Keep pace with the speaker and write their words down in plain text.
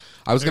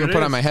I was going to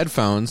put on my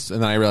headphones,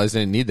 and then I realized I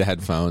didn't need the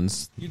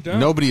headphones. You don't.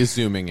 Nobody is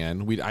Zooming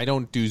in. I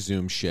don't do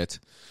Zoom shit.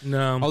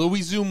 No. Although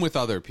we Zoom with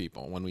other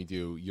people when we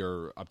do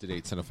your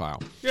up-to-date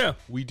Cinephile. Yeah.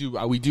 We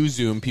do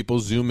Zoom. People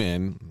Zoom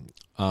in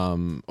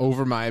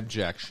over my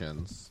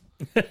objections.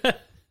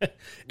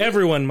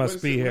 Everyone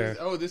must be here.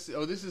 This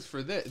is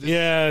for this.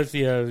 Yeah,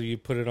 you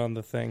put it on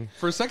the thing.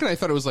 For a second, I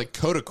thought it was like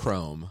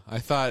Kodachrome. I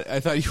thought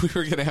we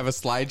were going to have a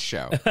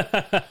slideshow.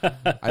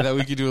 I thought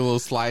we could do a little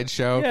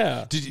slideshow.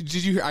 Yeah. Did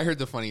you hear? I heard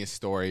the funniest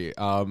story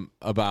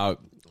about.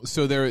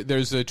 So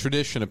there's a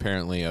tradition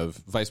apparently of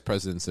vice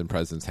presidents and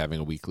presidents having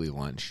a weekly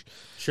lunch.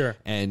 Sure.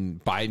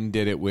 And Biden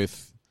did it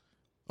with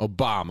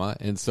Obama,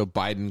 and so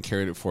Biden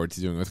carried it forward to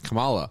doing it with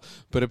Kamala.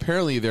 But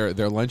apparently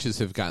their lunches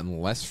have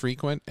gotten less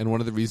frequent, and one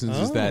of the reasons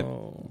is that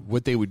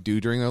what they would do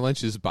during their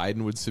lunches,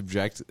 Biden would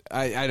subject.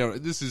 I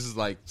don't. This is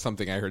like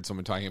something I heard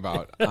someone talking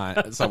about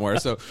somewhere.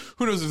 So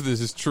who knows if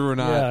this is true or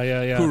not?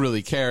 Yeah. Who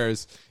really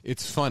cares?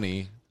 It's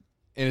funny,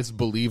 and it's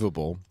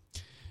believable.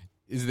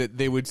 Is that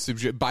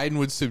Biden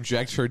would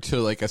subject her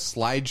to like a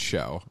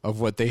slideshow of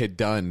what they had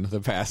done the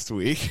past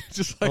week,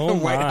 just like a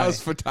White House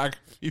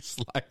photography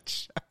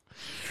slideshow.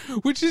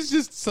 Which is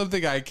just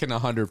something I can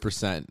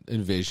 100%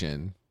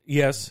 envision.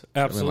 Yes,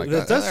 absolutely. Like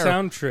that does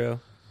sound true.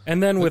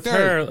 And then with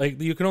her,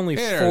 like you can only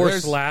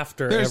force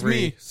laughter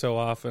every so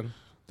often.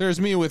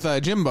 There's me with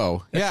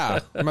Jimbo.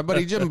 Yeah, my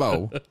buddy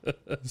Jimbo.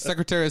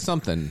 Secretary of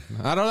something.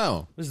 I don't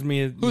know. This is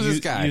me. Who's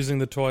this guy? Using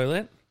the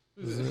toilet.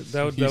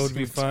 That would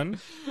be fun.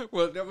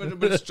 Well,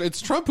 but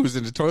it's Trump who's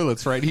into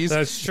toilets, right?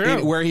 That's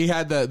true. Where he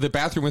had the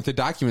bathroom with the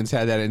documents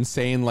had that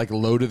insane, like,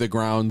 low to the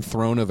ground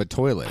throne of a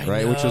toilet,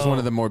 right? Which was one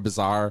of the more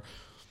bizarre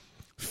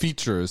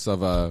features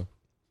of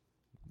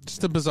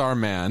just a bizarre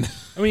man.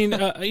 I mean,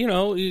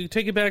 you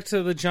take it back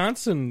to the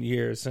Johnson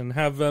years and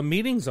have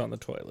meetings on the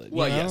toilet.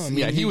 Well, yes.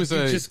 He was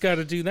you just got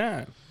to do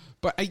that.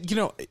 But,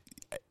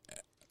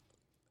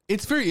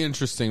 it's very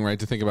interesting, right,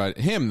 to think about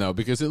him, though,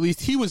 because at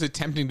least he was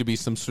attempting to be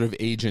some sort of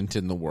agent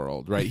in the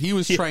world, right? He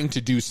was trying to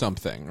do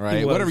something,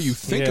 right? Whatever you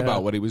think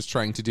about what he was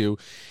trying to do,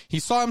 he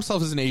saw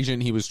himself as an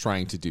agent. He was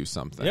trying to do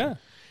something. Yeah.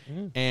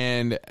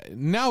 And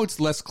now it's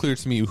less clear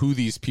to me who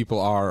these people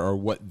are or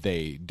what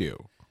they do.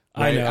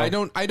 Right? I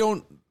know. I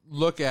don't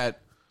look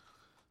at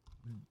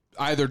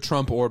either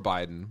Trump or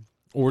Biden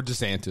or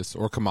DeSantis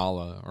or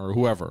Kamala or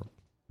whoever,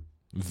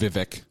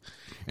 Vivek,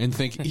 and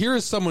think, here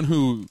is someone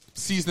who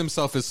sees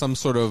themselves as some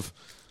sort of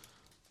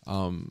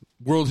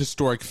world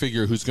historic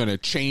figure who's going to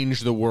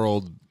change the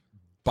world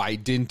by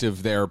dint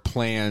of their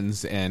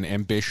plans and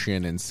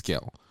ambition and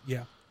skill.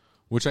 Yeah.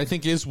 Which I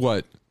think is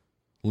what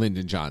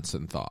Lyndon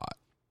Johnson thought,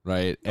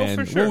 right?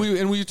 For sure.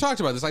 We talked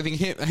about this. I think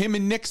him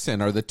and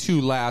Nixon are the two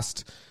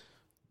last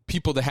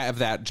people to have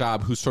that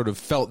job who sort of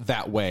felt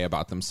that way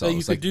about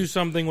themselves. So you could do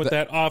something with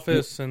that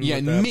office and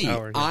with that me.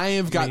 power. I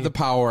have got the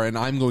power, and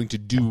I'm going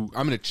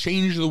to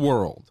change the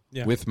world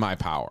with my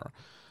power.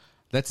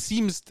 That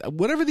seems,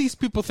 whatever these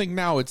people think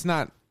now, it's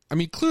not. I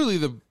mean, clearly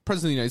the president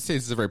of the United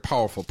States is a very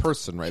powerful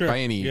person, right? Sure. By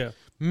any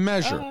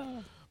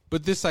measure.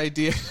 But this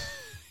idea,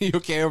 you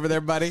okay over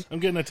there, buddy? I'm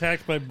getting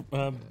attacked by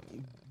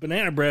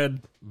banana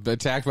bread.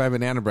 Attacked by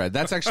banana bread.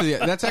 That's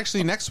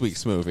actually next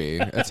week's movie,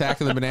 Attack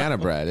of the Banana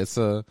Bread. It's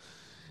a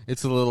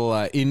little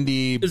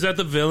indie. Is that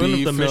the villain of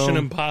the film. Mission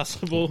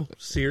Impossible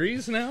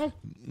series now?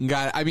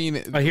 I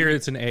mean, I hear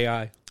it's an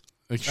AI.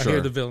 Sure, I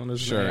hear the villain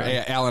is an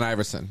AI. Allen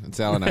Iverson. It's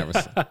Allen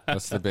Iverson.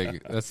 That's the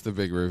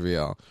big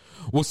reveal.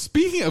 Well,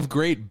 speaking of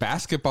great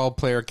basketball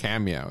player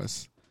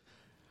cameos,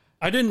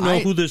 I didn't know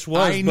who this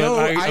was. I know.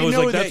 But I was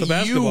know like, that's that a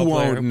basketball you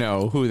player. won't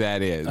know who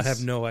that is. I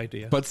have no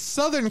idea. But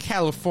Southern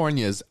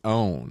California's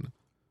own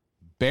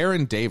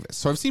Baron Davis.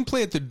 So I've seen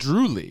play at the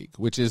Drew League,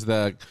 which is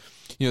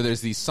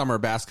there's these summer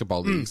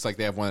basketball leagues. Like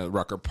they have one at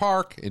Rucker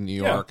Park in New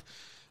York.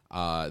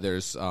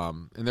 There's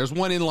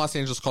one in Los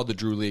Angeles called the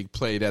Drew League,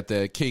 played at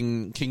the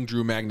King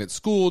Drew Magnet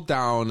School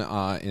down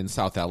in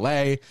South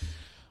LA,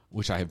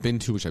 which I have been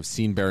to, which I've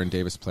seen Baron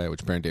Davis play at,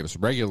 which Baron Davis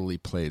regularly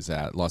plays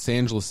at. Los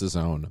Angeles'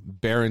 own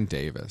Baron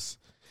Davis.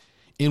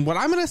 In what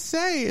I'm going to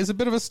say is a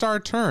bit of a star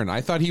turn.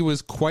 I thought he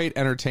was quite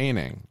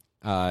entertaining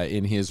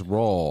in his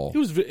role. He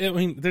was. I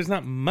mean, there's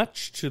not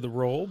much to the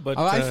role, but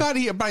I thought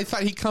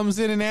he comes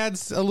in and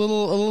adds a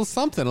little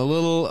something, a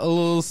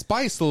little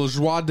spice, a little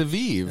joie de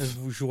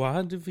vivre.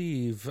 Joie de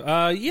vivre.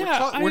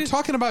 We're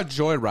talking about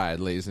Joyride,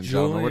 ladies and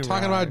gentlemen. We're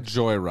talking about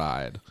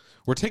Joyride.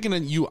 We're taking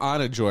you on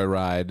a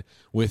joyride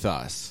with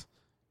us.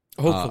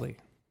 Hopefully.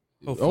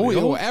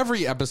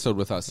 Every episode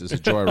with us is a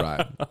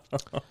joyride.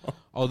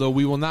 Although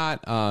we will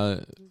not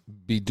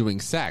be doing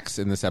sex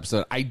in this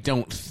episode, I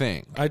don't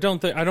think. I don't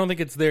think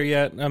it's there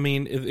yet. I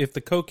mean, if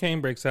the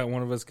cocaine breaks out,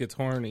 one of us gets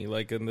horny,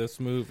 like in this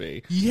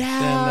movie.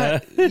 Yeah,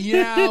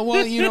 yeah.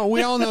 Well,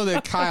 we all know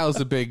that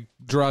Kyle's a big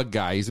drug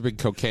guy. He's a big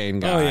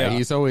cocaine guy. Oh, yeah.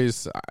 He's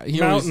always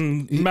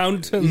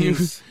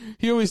mountains.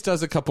 He always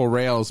does a couple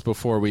rails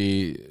before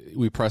we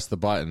press the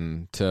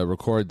button to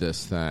record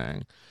this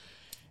thing.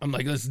 I'm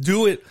like, let's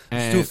do it.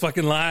 Let's do it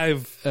fucking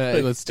live.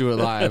 Let's do it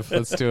live.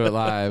 Let's do it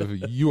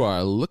live. You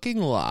are looking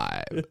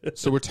live.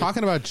 So we're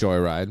talking about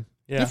Joyride.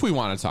 Yeah. If we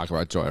want to talk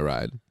about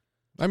Joyride.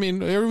 I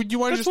mean, you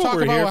want to That's just talk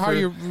what we're about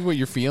here what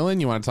you're feeling?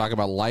 You want to talk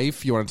about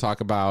life? You want to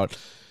talk about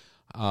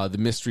the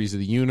mysteries of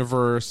the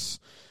universe?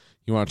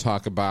 You want to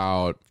talk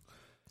about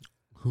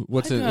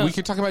we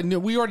could talk about.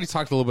 We already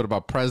talked a little bit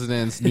about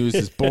presidents. News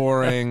is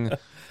boring.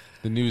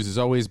 The news is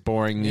always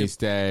boring these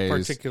days.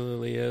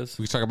 Particularly is.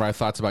 We could talk about our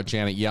thoughts about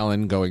Janet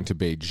Yellen going to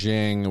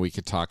Beijing. We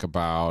could talk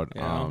about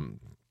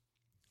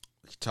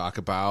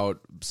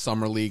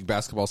Summer League,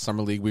 basketball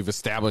Summer League. We've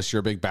established you're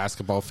a big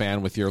basketball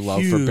fan with your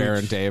love for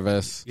Baron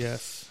Davis.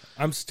 Yes.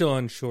 I'm still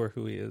unsure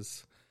who he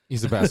is.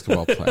 He's a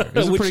basketball player.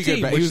 He's a pretty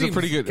good. He was a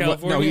pretty good.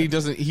 California? No, he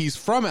doesn't. He's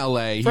from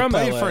LA. He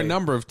played for a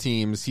number of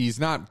teams. He's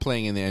not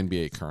playing in the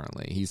NBA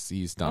currently.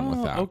 He's done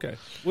with that. Okay.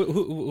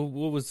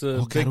 What was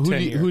the Big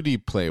Ten? Who do you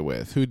play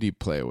with? We'll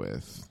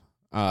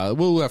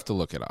have to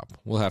look it up.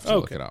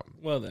 Look it up.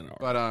 Well then,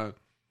 all right.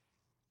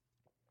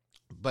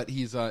 But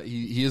he is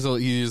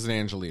an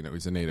Angelino.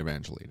 He's a native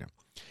Angelino,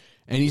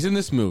 and he's in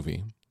this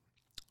movie,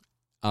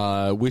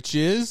 which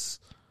is.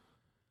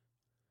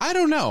 I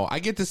don't know. I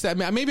get this.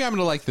 Maybe I'm going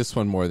to like this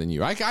one more than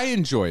you. I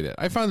enjoyed it.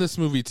 I found this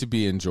movie to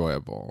be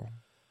enjoyable.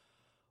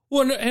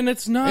 Well, and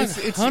it's not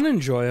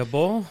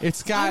unenjoyable.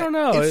 It's got. I don't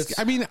know.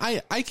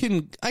 I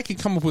can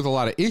come up with a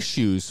lot of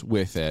issues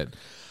with it,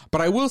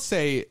 but I will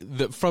say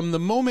that from the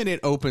moment it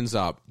opens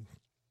up.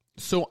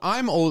 So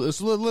I'm old.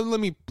 So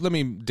let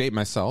me date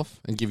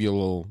myself and give you a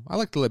little. I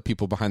like to let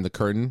people behind the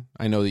curtain.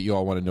 I know that you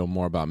all want to know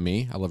more about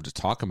me. I love to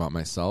talk about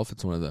myself.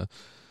 It's one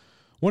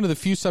of the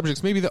few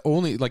subjects, maybe the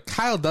only, like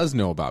Kyle does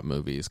know about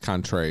movies,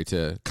 contra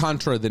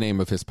the name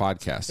of his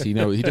podcast.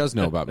 He does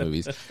know about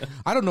movies.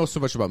 I don't know so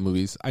much about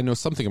movies. I know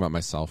something about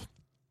myself.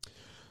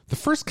 The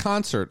first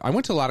concert, I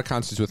went to a lot of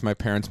concerts with my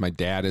parents. My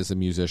dad is a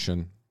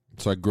musician,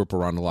 so I grew up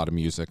around a lot of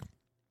music.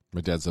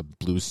 My dad's a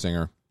blues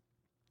singer,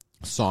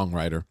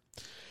 songwriter,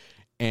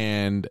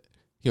 and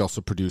he also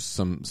produced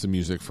some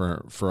music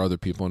for other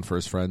people and for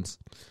his friends.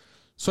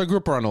 So I grew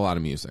up around a lot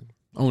of music.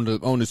 Owned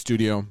a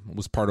studio,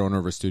 was part owner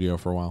of a studio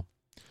for a while.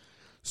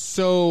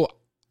 So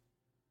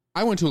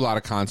I went to a lot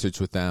of concerts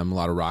with them, a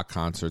lot of rock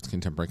concerts,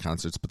 contemporary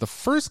concerts. But the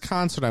first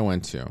concert I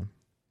went to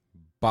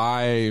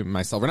by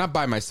myself, or not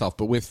by myself,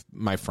 but with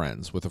my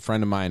friends, with a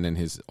friend of mine and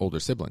his older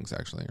siblings,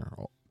 actually,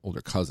 or older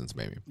cousins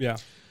maybe,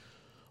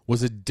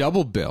 was a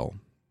double bill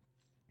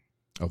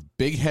of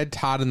Big Head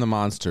Todd and the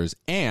Monsters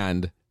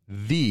and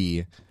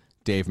the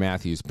Dave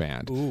Matthews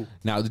Band. Ooh.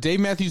 Now, the Dave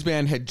Matthews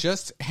Band had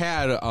just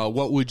had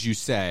What Would You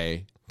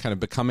Say kind of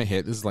become a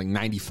hit. This is like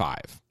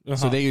 95.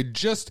 So they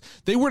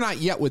were not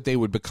yet what they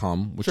would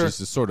become, which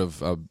is a sort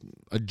of a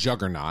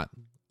juggernaut,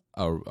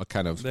 a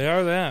kind of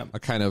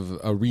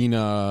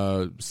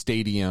arena,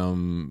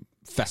 stadium,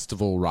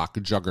 festival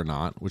rock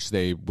juggernaut, which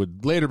they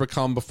would later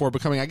become before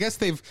becoming. I guess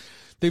they've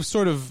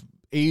sort of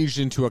aged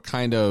into a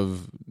kind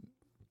of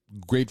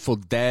Grateful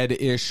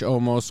Dead-ish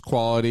almost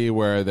quality,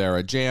 where they're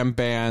a jam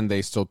band.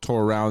 They still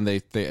tour around.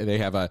 They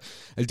have a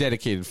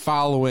dedicated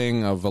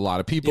following of a lot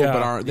of people,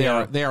 but they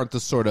aren't the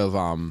sort of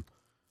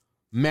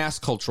mass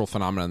cultural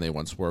phenomenon they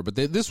once were. But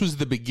this was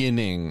the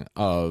beginning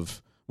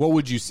of What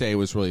Would You Say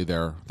was really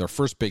their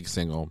first big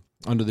single.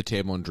 Under the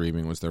Table and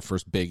Dreaming was their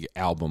first big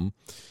album.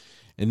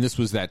 And this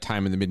was that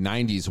time in the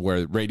mid-90s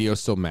where radio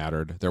still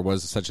mattered. There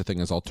was such a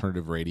thing as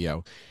alternative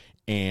radio.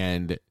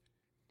 And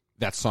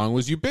that song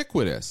was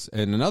ubiquitous.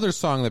 And another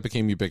song that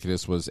became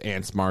ubiquitous was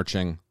Ants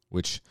Marching,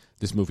 which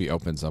this movie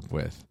opens up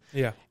with.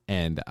 Yeah.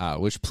 And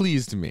which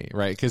pleased me,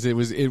 right? Because it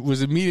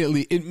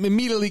immediately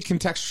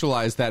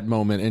contextualized that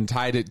moment and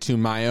tied it to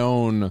my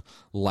own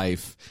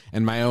life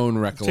and my own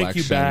recollections.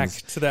 Took you back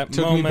to that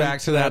Took moment. me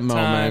back to that moment,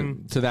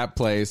 time. to that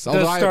place. It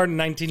started in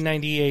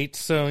 1998,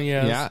 so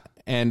yeah. Yeah.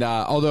 And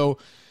although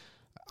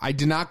I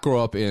did not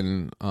grow up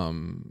in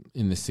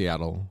the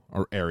Seattle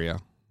area,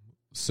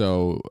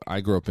 so I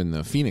grew up in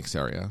the Phoenix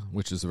area,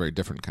 which is a very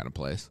different kind of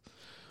place.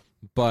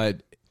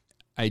 But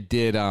I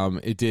did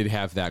it did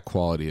have that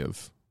quality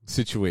of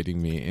situating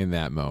me in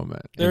that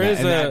moment.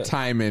 That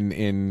time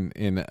in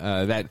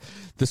that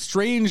the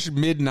strange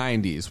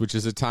mid-90s, which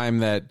is a time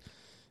that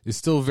is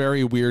still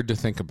very weird to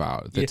think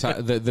about. The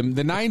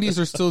 90s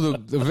are still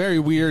the very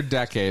weird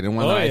decade, and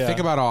when I think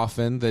about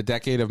often the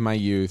decade of my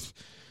youth,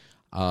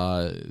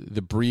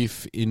 the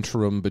brief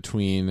interim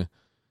between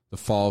the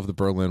fall of the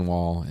Berlin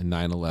Wall and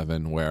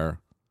 9/11, where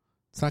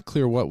it's not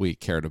clear what we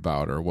cared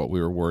about or what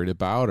we were worried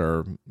about,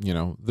 or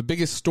the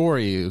biggest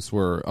stories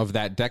of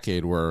that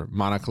decade were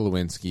Monica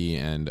Lewinsky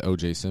and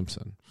O.J.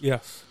 Simpson.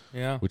 Yes,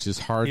 yeah, which is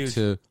hard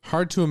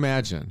to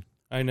imagine.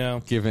 I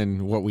know,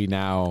 given what we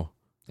now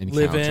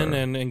live in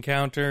and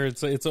encounter.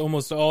 It's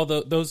almost all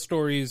those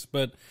stories,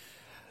 but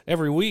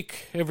every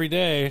week, every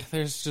day,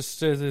 there's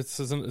just it's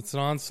an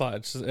onslaught.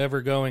 It's just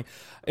ever going.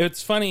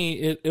 It's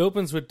funny. It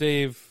opens with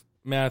Dave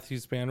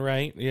Matthews Band,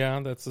 right?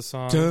 Yeah, that's the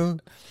song.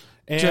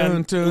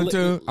 I'll do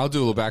a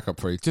little backup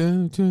for you.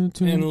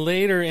 And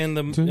later in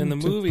the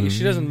movie,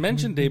 she doesn't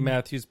mention Dave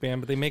Matthews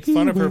Band, but they make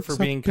fun of her for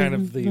being kind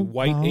of the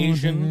white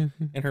Asian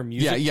in her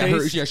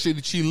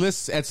music. She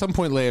lists at some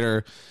point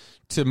later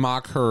to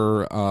mock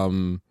her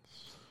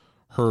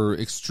her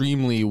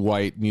extremely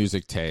white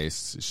music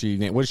tastes.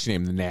 What did she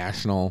name? The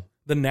National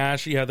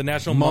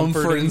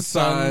Mumford and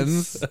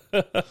Sons.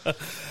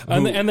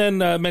 and then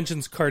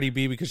mentions Cardi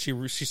B because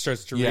she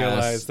starts to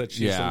realize that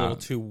she's a little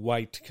too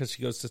white because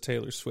she goes to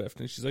Taylor Swift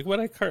and she's like, "What,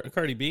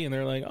 Cardi B?" And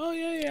they're like, "Oh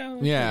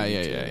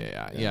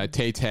yeah,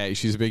 Tay.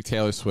 She's a big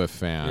Taylor Swift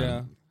fan.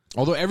 Yeah.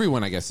 Although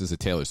everyone, I guess, is a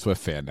Taylor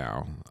Swift fan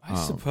now. I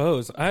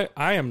suppose I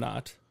am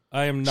not.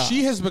 I am not.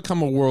 She has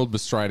become a world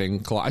bestriding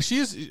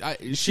colossus.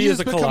 She has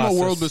become a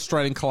world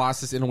bestriding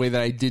colossus in a way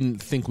that I didn't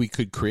think we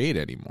could create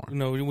anymore.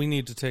 No, we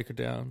need to take her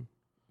down.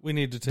 We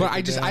need to take. But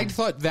I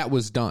thought that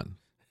was done.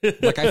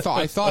 Like I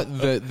thought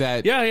that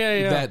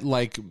that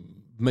like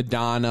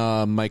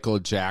Madonna, Michael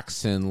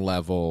Jackson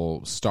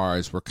level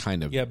stars were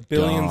kind of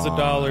billions of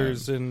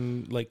dollars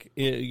in like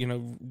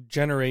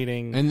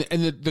generating and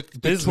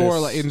the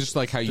tour, and just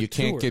like how you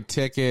can't get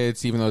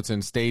tickets even though it's in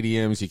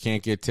stadiums. You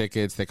can't get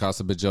tickets. They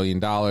cost $1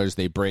 bajillion.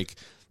 They break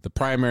the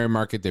primary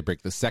market. They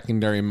break the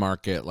secondary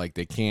market. Like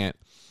they can't.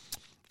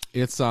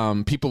 It's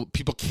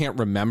people can't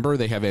remember.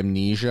 They have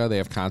amnesia. They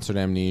have concert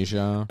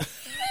amnesia.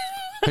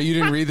 But you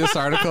didn't read this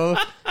article?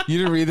 You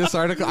didn't read this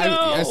article? No.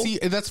 I see.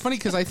 That's funny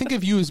because I think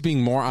of you as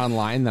being more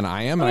online than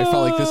I am, and I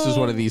felt like this was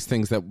one of these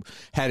things that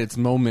had its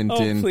moment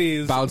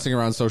in bouncing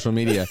around social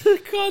media.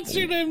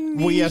 Concert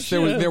amnesia. Well, yes,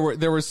 there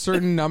were a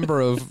certain number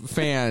of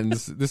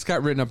fans. This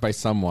got written up by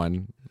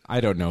someone. I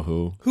don't know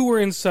who were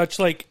in such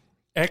like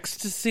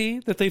ecstasy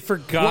that they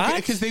forgot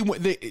because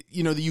they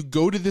you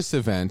go to this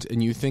event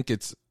and you think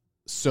it's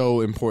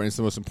so important. It's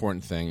the most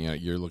important thing.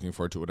 You're looking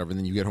forward to it, whatever. And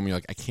then you get home and you're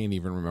like, I can't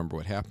even remember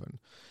what happened.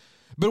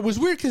 But it was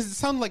weird because it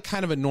sounded like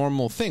kind of a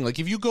normal thing. Like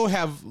if you go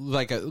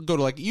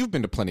to you've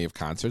been to plenty of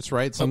concerts,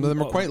 right? Some of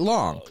them are quite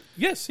long.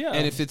 Yes, yeah.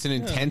 And if it's an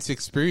intense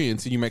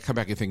experience, and you might come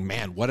back and think,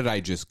 man, what did I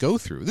just go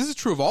through? This is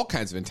true of all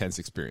kinds of intense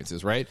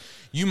experiences, right?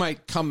 You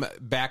might come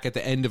back at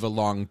the end of a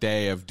long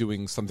day of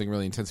doing something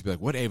really intense and be like,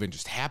 what even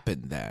just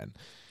happened then?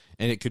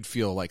 And it could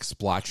feel like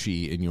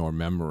splotchy in your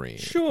memory.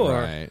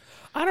 Sure. Right?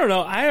 I don't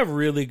know. I have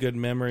really good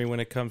memory when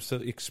it comes to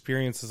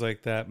experiences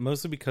like that,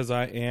 mostly because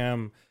I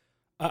am.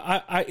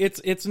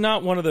 It's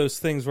not one of those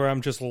things where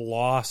I'm just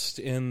lost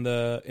in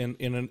the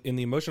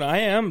emotion. I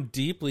am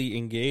deeply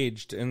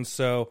engaged, and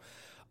so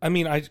I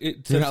mean,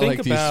 You're not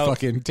like these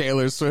fucking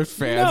Taylor Swift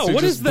fans who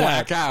what just is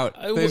that? black out.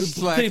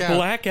 They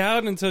black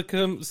out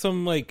into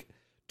some like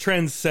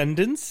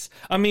transcendence.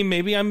 I mean,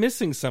 maybe I'm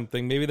missing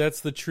something. Maybe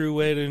that's the true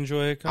way to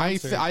enjoy a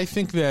concert. I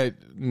think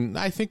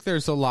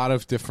there's a lot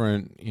of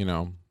different,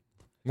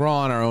 we're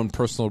all on our own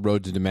personal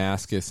road to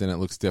Damascus, and it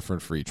looks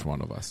different for each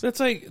one of us. That's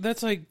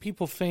like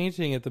people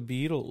fainting at the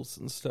Beatles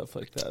and stuff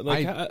like that.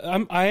 Like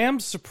I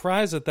am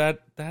surprised that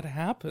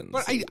happens.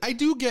 But I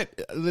do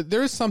get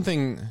there is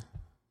something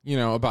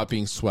about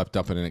being swept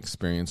up in an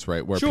experience,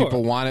 right? Where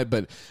people want it,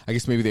 but I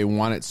guess maybe they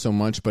want it so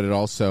much, but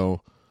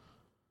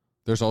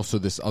there's also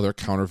this other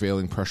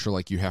countervailing pressure,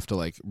 like you have to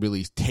like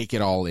really take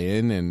it all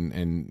in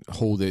and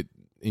hold it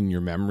in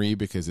your memory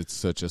because it's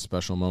such a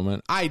special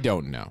moment. I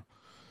don't know.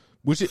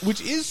 Which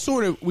is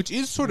sort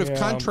of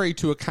contrary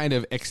to a kind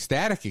of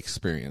ecstatic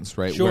experience,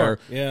 right? Sure.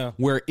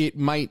 Where it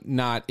might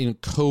not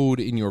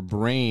encode in your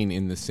brain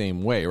in the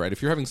same way, right?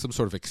 If you're having some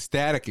sort of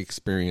ecstatic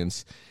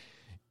experience,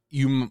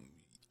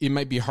 it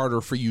might be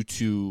harder for you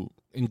to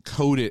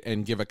encode it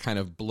and give a kind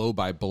of blow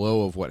by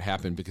blow of what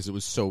happened because it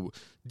was so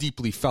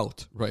deeply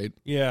felt, right?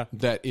 Yeah.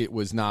 That it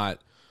was not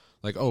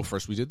like, oh,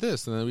 first we did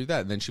this and then we did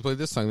that, and then she played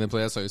this song, and then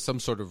played that song. It's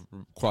some sort of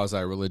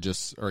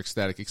quasi-religious or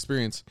ecstatic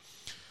experience.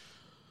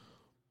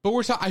 But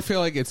I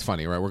feel like it's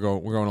funny, right? We're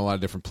going a lot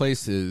of different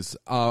places.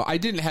 I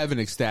didn't have an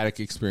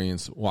ecstatic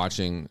experience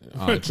watching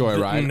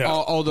Joyride,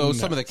 although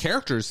some of the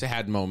characters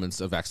had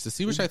moments of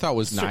ecstasy, which I thought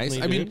was nice.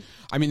 I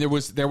mean, there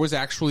was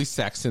actually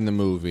sex in the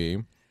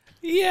movie.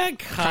 Yeah,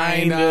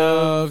 kind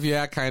of.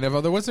 Yeah, kind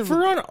of. There wasn't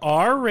for an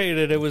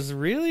R-rated. It was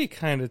really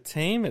kind of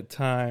tame at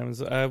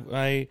times.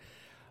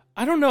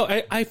 I don't know.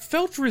 I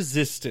felt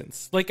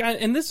resistance.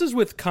 And this is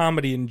with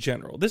comedy in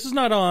general. This is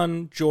not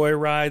on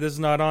Joyride. This is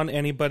not on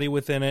anybody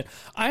within it.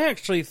 I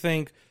actually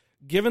think,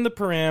 given the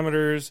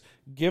parameters,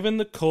 given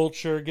the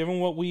culture, given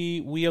what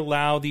we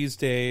allow these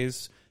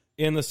days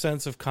in the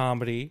sense of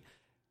comedy,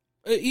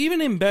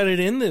 even embedded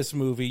in this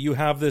movie, you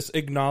have this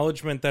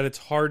acknowledgement that it's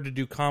hard to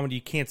do comedy.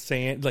 You can't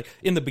say it. Like,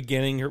 in the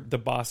beginning, the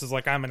boss is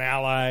like, I'm an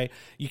ally.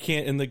 You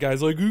can't, and the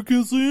guy's like, you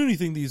can't say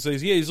anything these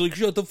days. Yeah, he's like,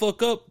 shut the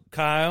fuck up,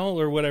 Kyle,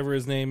 or whatever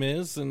his name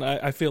is. And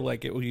I feel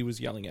like he was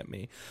yelling at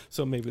me.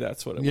 So maybe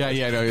that's what it was.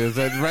 Yeah,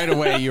 no, right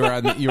away you were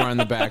on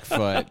the back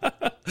foot.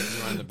 You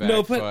were on the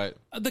back foot.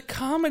 The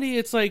comedy,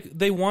 it's like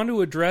they want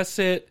to address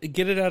it,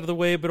 get it out of the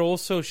way, but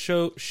also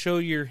show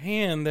your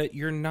hand that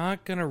you're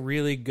not going to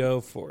really go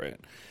for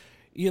it.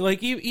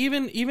 Like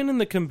even in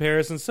the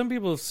comparison, some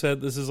people have said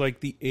this is like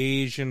the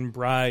Asian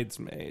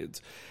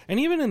Bridesmaids,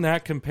 and even in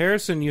that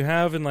comparison, you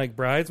have in like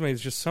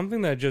Bridesmaids just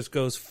something that just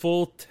goes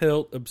full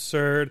tilt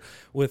absurd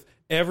with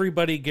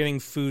everybody getting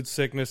food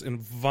sickness and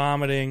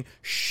vomiting,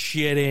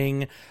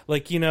 shitting,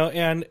 like, you know,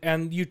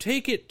 and you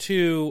take it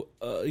to,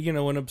 you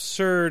know, an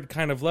absurd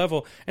kind of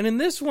level. And in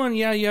this one,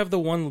 yeah, you have the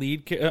one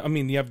lead,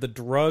 you have the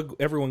drug,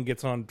 everyone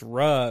gets on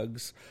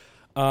drugs,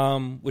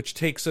 which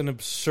takes an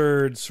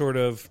absurd sort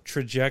of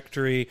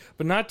trajectory,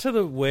 but not to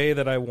the way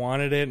that I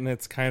wanted it, and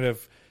it's kind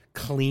of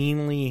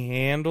cleanly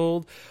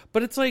handled.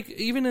 But it's like,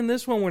 even in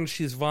this one, when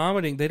she's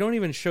vomiting, they don't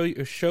even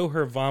show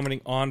her vomiting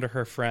onto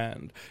her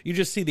friend. You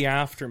just see the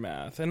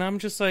aftermath, and I'm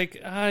just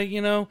like,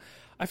 you know,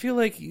 I feel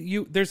like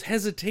there's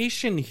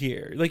hesitation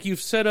here. Like,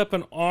 you've set up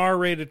an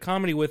R-rated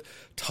comedy with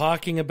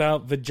talking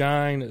about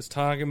vaginas,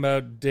 talking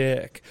about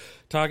dick,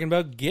 talking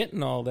about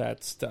getting all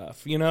that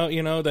stuff. You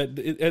know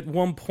that at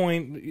one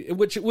point,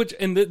 which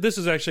and this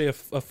is actually a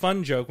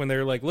fun joke when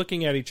they're like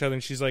looking at each other,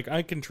 and she's like,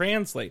 I can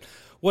translate.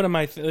 What am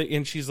I?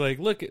 And she's like,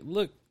 look,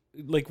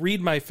 like,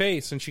 read my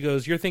face. And she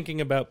goes, you're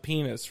thinking about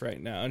penis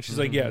right now. And she's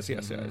like, yes.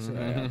 And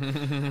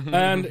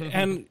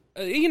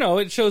you know,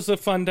 it shows a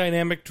fun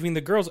dynamic between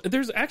the girls.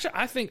 There's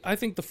actually, I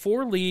think the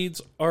 4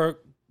 leads are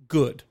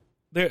good.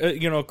 They're,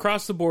 you know,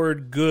 across the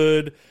board,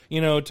 good, you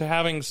know, to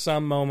having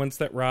some moments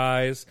that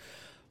rise.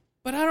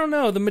 But I don't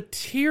know, the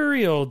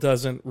material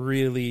doesn't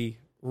really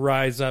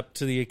rise up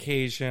to the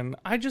occasion.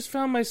 I just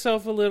found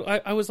myself a little,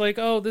 I was like,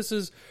 oh, this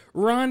is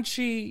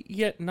raunchy,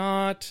 yet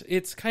not.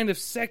 It's kind of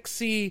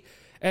sexy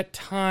at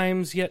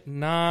times, yet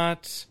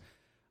not.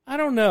 I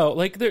don't know.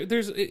 Like,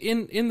 there's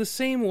in the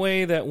same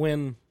way that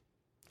when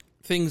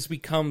things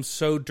become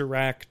so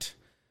direct,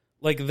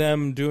 like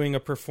them doing a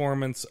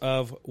performance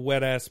of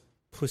Wet Ass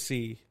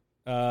Pussy.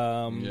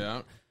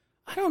 Yeah.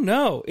 I don't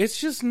know. It's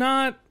just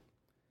not,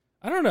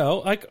 I don't know.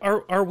 Like,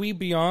 are we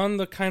beyond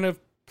the kind of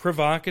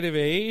provocative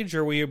age?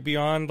 Are we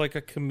beyond like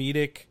a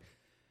comedic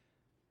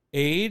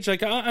age?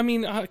 Like, I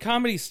mean,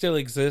 comedy still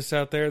exists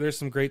out there. There's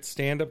some great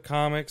stand-up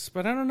comics,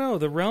 but I don't know,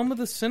 the realm of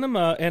the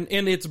cinema and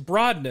its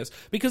broadness,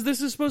 because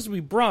this is supposed to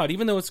be broad,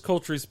 even though it's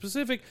culturally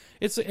specific,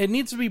 it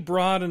needs to be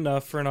broad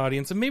enough for an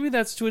audience, and maybe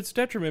that's to its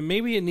detriment.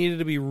 Maybe it needed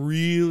to be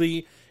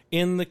really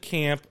in the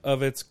camp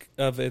of its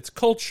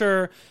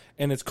culture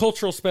and its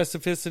cultural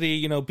specificity,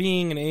 you know,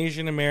 being an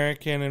Asian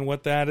American and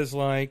what that is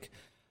like.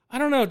 I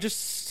don't know,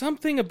 just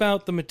something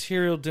about the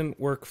material didn't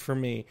work for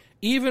me,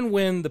 even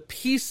when the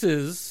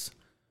pieces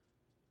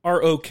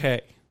are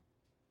okay.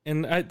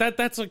 And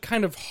that's a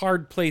kind of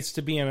hard place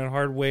to be in, and a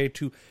hard way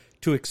to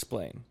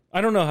explain.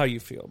 I don't know how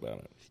you feel about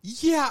it.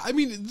 Yeah, I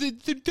mean,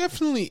 there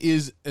definitely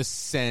is a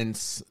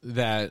sense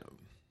that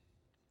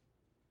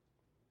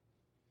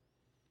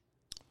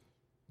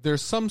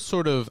there's some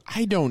sort of,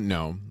 I don't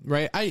know,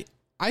 right?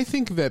 I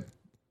think that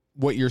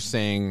what you're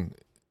saying,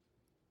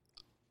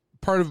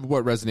 part of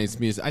what resonates with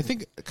me is, I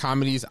think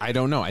comedies, I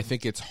don't know. I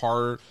think it's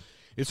harder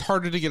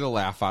to get a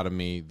laugh out of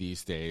me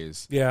these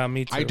days. Yeah,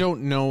 me too. I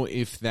don't know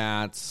if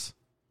that's,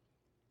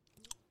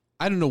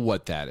 I don't know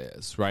what that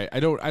is, right? I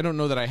don't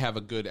know that I have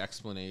a good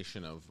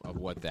explanation of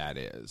what that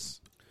is.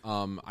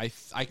 I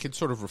could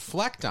sort of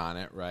reflect on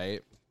it,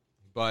 right?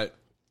 But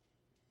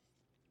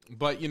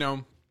you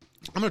know,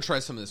 I'm gonna try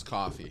some of this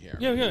coffee here.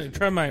 Yeah.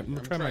 Try my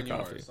coffee.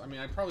 Yours. I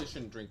mean, I probably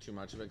shouldn't drink too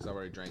much of it because I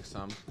already drank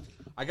some.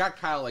 I got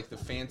Kyle like the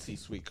fancy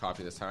sweet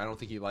coffee this time. I don't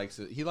think he likes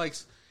it.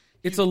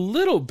 It's a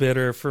little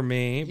bitter for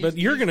me, but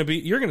you're gonna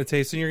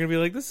taste it and you're gonna be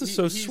like, this is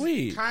so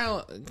sweet.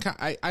 Kyle,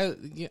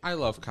 I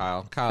love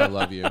Kyle. Kyle, I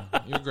love you.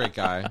 You're a great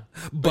guy,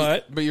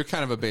 but you're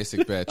kind of a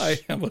basic bitch. I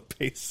am a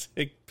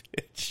basic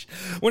bitch.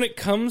 When it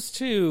comes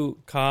to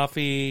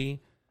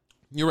coffee,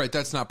 you're right.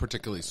 That's not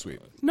particularly sweet.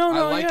 No,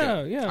 I like yeah,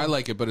 it. Yeah. I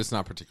like it, but it's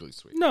not particularly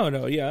sweet.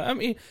 No, yeah. I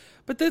mean,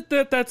 but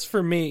that's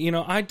for me. You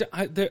know, I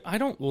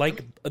don't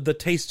like the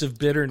taste of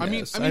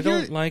bitterness. I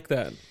don't like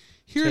that.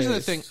 Here's taste.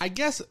 the thing. I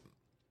guess.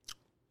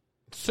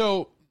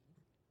 So,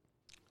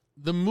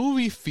 the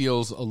movie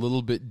feels a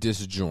little bit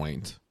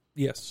disjoint.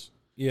 Yes.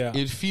 Yeah.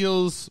 It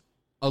feels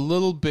a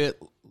little bit,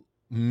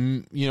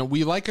 you know,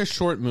 we like a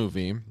short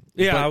movie.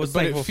 Yeah, I was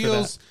thankful for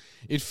that.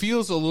 It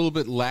feels a little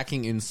bit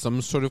lacking in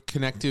some sort of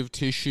connective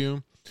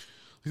tissue.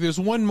 There's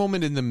one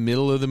moment in the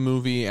middle of the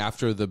movie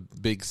after the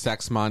big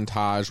sex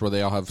montage where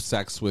they all have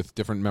sex with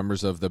different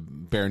members of the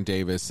Baron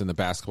Davis and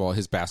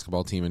his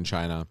basketball team in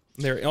China.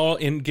 They're all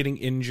getting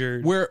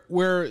injured.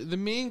 Where the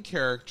main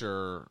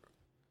character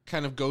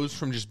kind of goes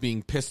from just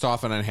being pissed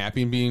off and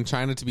unhappy and being in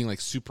China to being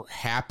like super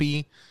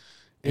happy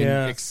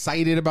and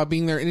excited about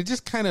being there, and it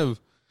just kind of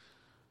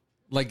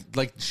like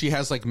she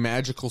has like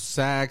magical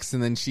sex,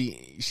 and then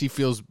she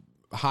feels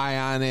high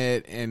on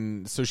it,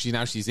 and so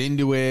she's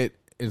into it,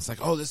 and it's like,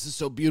 oh, this is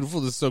so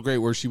beautiful, this is so great,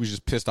 where she was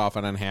just pissed off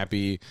and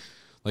unhappy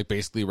like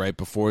basically right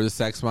before the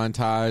sex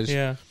montage.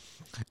 Yeah.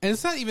 And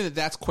it's not even that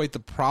that's quite the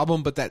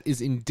problem, but that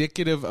is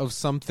indicative of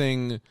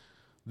something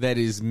that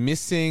is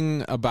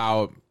missing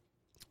about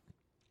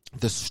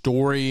the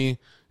story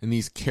and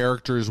these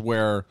characters,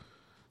 where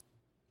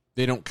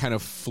they don't kind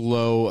of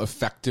flow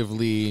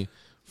effectively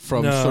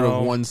from sort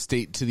of one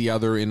state to the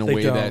other in a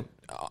way that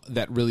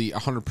that really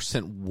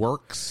 100%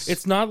 works.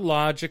 It's not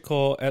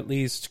logical, at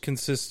least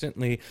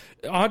consistently.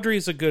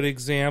 Audrey's a good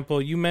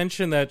example. You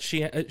mentioned that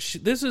she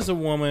this is a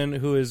woman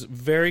who is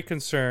very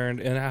concerned,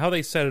 and how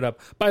they set it up.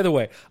 By the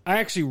way, I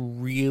actually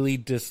really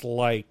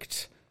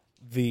disliked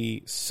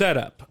the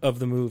setup of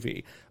the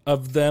movie,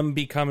 of them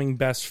becoming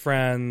best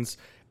friends.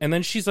 And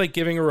then she's like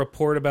giving a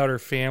report about her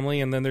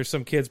family, and then there's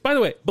some kids. By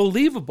the way,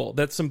 believable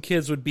that some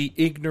kids would be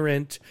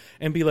ignorant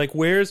and be like,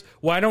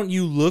 why don't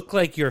you look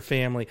like your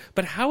family?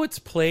 But how it's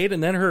played,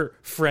 and then her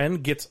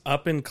friend gets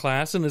up in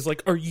class and is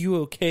like, are you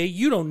okay?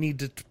 You don't need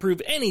to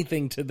prove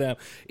anything to them.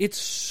 It's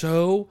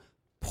so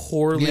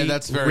poorly written.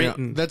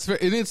 That's very,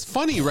 and it's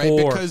funny, right?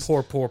 Poor.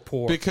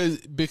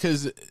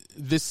 Because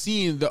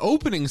the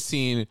opening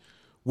scene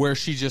where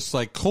she just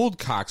like cold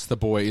cocks the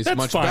boy is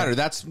much better.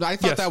 I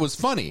thought that was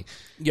funny.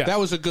 Yeah, that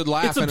was a good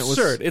laugh. It's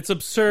absurd. It's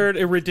absurd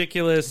and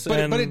ridiculous.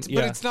 But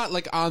it's not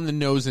like on the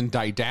nose and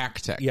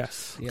didactic.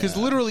 Yes, because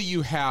literally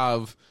you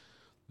have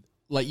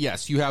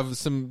you have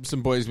some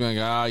boys being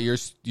like,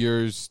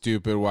 you're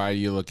stupid. Why do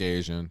you look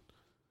Asian?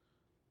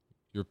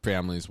 Your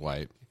family's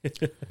white.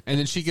 And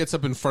then she gets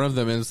up in front of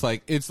them, and it's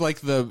like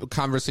the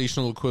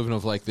conversational equivalent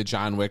of like the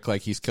John Wick,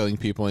 like he's killing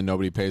people and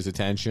nobody pays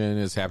attention,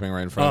 is happening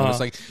right in front of them. It's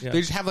like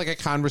they just have like a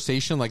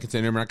conversation, like it's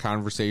an internet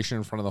conversation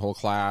in front of the whole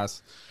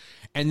class.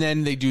 And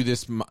then they do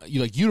this,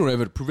 you don't have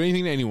to prove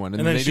anything to anyone.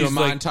 And then they do a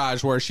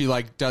montage where she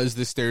like does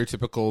this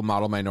stereotypical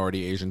model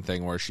minority Asian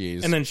thing where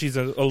and then she's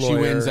a lawyer. She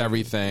wins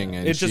everything.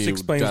 And it just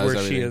explains where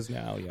everything. she is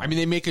now. Yeah. I mean,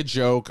 they make a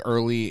joke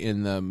early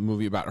in the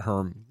movie about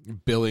her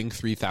billing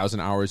 3,000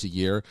 hours a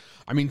year.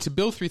 I mean, to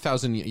bill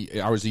 3,000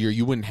 hours a year,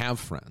 you wouldn't have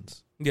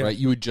friends, right?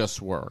 You would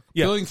just work.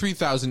 Yeah. Billing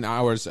 3,000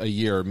 hours a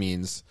year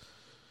means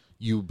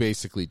you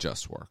basically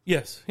just work.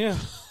 Yes, yeah.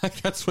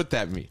 Like that's what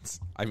that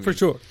means. I mean, for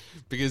sure.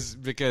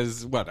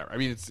 Because whatever. I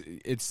mean,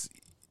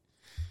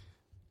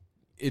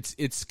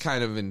 it's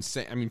kind of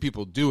insane. I mean,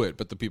 people do it,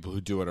 but the people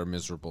who do it are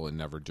miserable and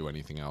never do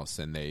anything else.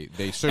 And they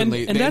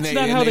certainly and that's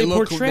not how they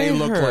portray her. They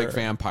look like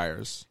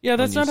vampires. Yeah,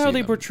 that's not how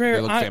they portray her.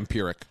 They look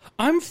vampiric.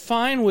 I'm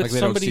fine with like they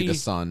somebody. Don't see the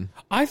sun.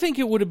 I think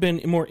it would have been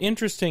more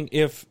interesting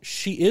if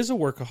she is a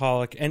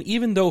workaholic, and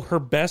even though her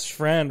best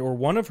friend or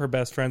one of her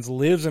best friends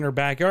lives in her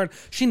backyard,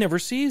 she never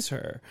sees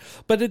her.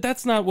 But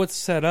that's not what's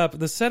set up.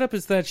 The setup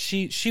is that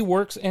she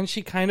works and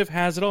she kind of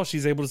has it all.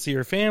 She's able to see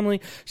her family.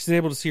 She's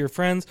able to see her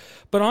friends.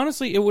 But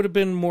honestly, it would have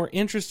been more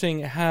interesting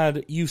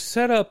had you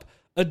set up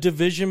a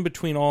division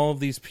between all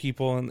of these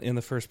people in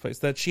the first place,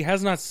 that she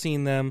has not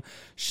seen them,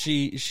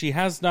 she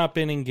has not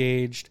been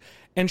engaged,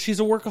 and she's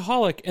a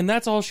workaholic, and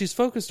that's all she's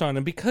focused on.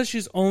 And because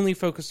she's only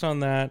focused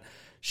on that,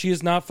 she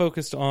is not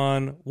focused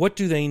on what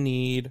do they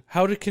need,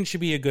 can she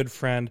be a good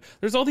friend.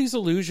 There's all these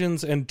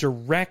allusions and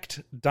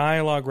direct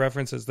dialogue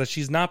references that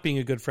she's not being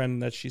a good friend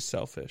and that she's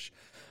selfish.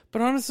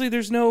 But honestly,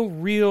 there's no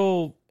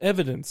real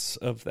evidence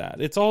of that.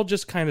 It's all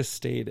just kind of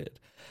stated.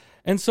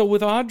 And so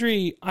with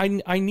Audrey,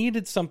 I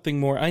needed something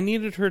more. I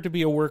needed her to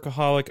be a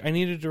workaholic. I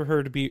needed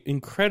her to be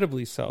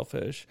incredibly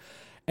selfish.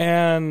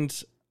 And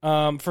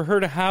for her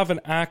to have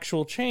an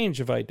actual change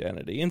of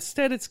identity.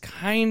 Instead, it's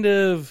kind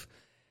of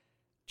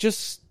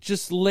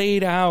just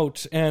laid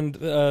out and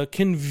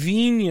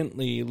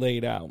conveniently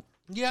laid out.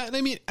 Yeah, and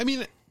I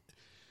mean,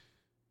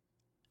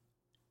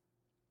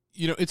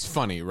 it's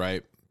funny,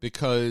 right?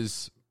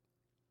 Because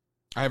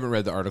I haven't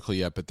read the article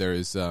yet, but there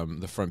is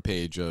the front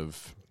page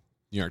of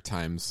New York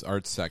Times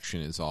arts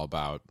section is all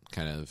about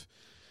kind of,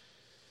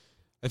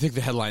 I think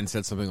the headline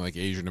said something like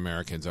Asian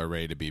Americans are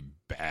ready to be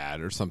bad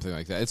or something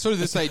like that. It's sort of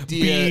this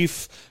idea.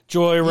 Beef,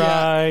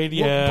 Joyride,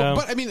 yeah.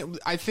 But I mean,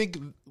 I think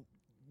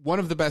one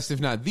of the best,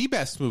 if not the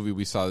best movie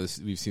we've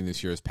seen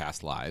this year is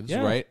Past Lives,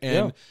 right?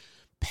 And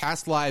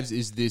Past Lives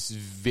is this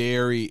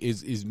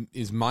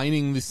is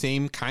mining the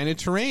same kind of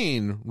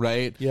terrain,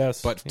 right?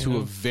 Yes. But to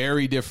a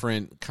very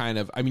different kind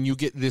of, I mean, you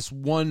get this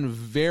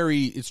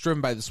it's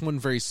driven by this one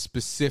very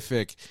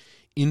specific,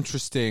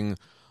 interesting,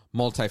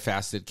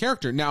 multifaceted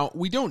character. Now,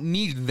 we don't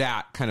need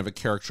that kind of a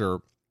character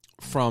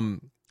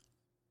from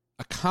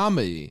a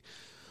comedy,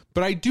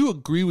 but I do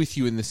agree with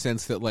you in the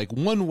sense that, like,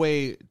 one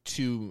way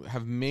to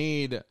have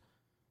made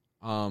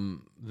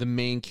the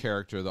main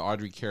character, the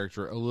Audrey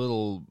character, a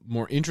little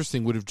more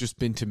interesting would have just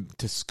been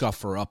to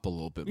scuff her up a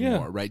little bit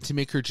more, right? To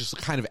make her just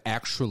kind of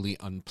actually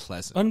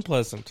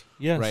unpleasant.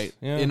 Yes. Right?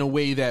 Yeah. In a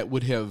way that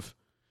would have,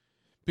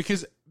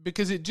 because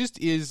it just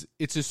is,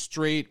 it's a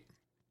straight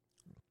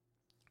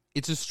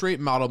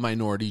model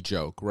minority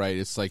joke, right?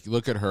 It's like,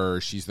 look at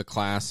her, she's the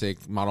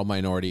classic model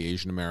minority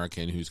Asian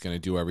American who's going to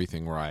do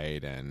everything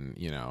right and,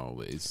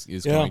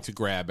 is going to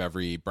grab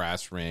every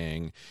brass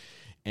ring.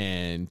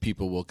 And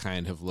people will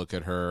kind of look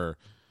at her,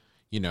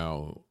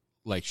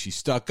 like she's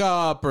stuck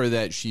up or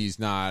that she's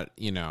not,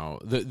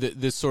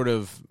 this sort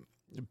of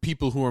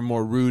people who are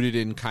more rooted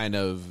in kind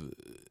of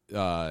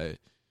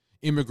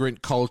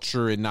immigrant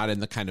culture and not in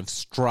the kind of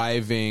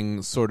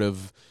striving sort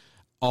of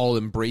all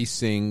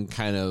embracing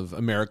kind of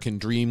American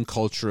dream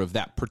culture of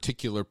that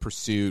particular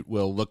pursuit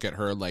will look at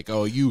her like,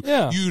 oh, you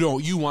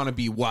want to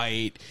be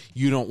white,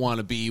 you don't want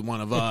to be one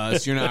of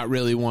us, you're not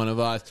really one of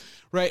us,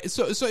 right?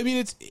 So I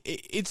mean,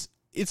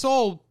 it's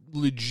all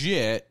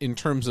legit in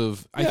terms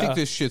of I think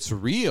this shit's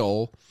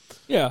real,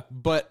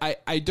 but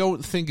I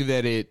don't think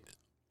that it.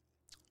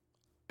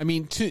 I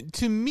mean,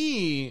 to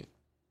me,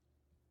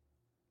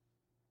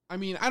 I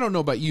mean, I don't know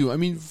about you. I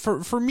mean,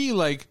 for me,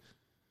 like.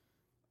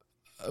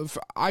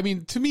 I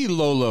mean, to me,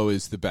 Lolo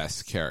is the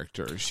best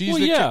character. She's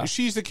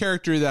the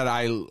character that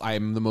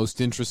I'm the most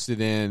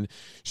interested in.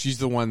 She's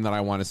the one that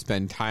I want to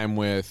spend time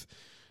with.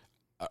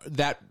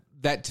 That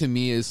to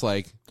me is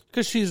like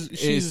because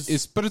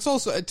she's but it's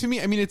also to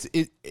me. I mean,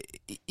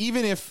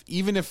 even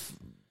if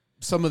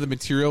some of the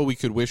material we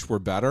could wish were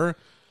better,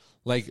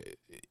 like.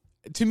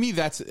 To me,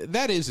 that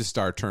is a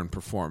star turn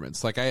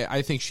performance. Like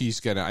I think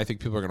I think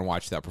people are gonna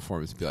watch that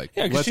performance and be like,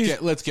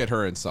 let's get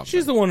her in something.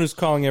 She's the one who's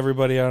calling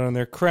everybody out on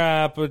their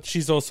crap, but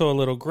she's also a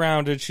little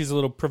grounded. She's a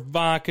little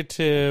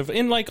provocative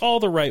in like all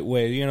the right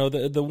way. You know,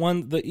 the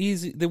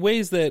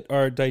ways that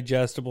are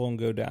digestible and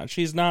go down.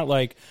 She's not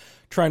like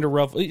trying to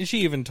ruffle. She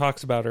even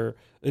talks about her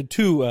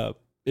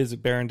is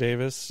it Baron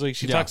Davis? Like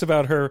she talks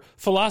about her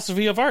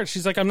philosophy of art.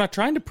 She's like, I'm not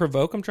trying to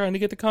provoke. I'm trying to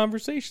get the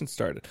conversation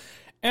started.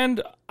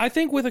 And I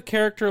think with a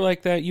character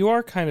like that, you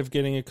are kind of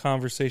getting a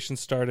conversation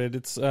started.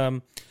 It's,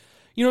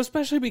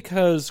 especially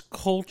because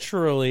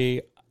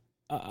culturally,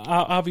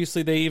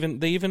 obviously they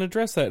even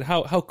address that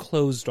how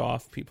closed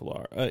off people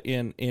are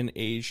in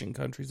Asian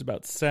countries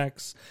about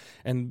sex,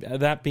 and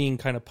that being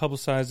kind of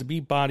publicized to be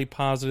body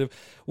positive,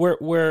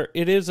 where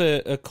it is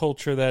a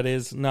culture that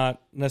is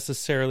not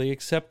necessarily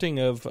accepting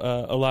of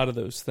a lot of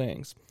those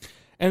things.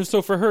 And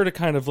so for her to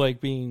kind of like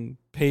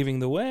paving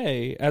the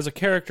way as a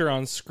character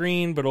on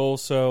screen, but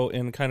also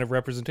in kind of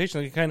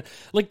representation, like kind of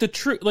like the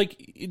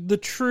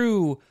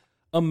true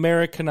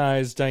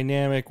Americanized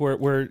dynamic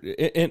where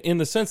in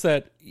the sense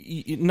that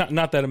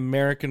not that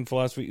American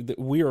philosophy, that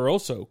we are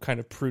also kind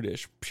of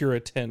prudish,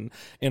 Puritan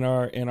in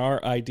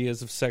our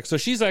ideas of sex. So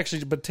she's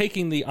actually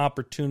taking the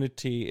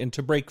opportunity and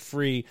to break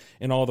free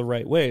in all the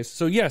right ways.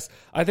 So yes,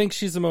 I think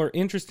she's a more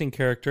interesting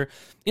character.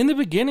 In the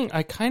beginning,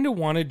 I kind of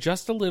wanted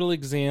just a little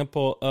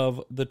example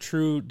of the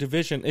true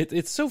division.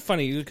 It's so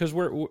funny because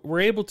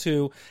we're able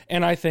to,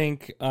 and I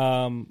think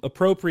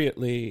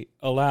appropriately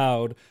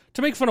allowed,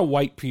 to make fun of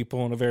white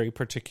people in a very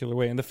particular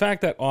way. And the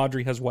fact that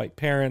Audrey has white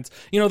parents,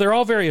 they're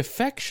all very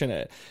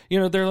affectionate.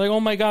 They're like, oh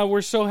my God,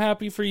 we're so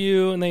happy for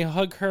you. And they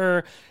hug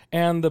her.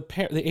 And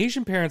the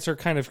Asian parents are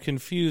kind of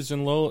confused.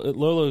 And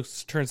Lolo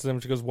turns to them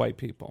and she goes, white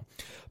people.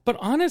 But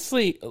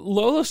honestly,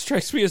 Lolo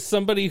strikes me as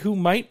somebody who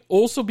might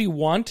also be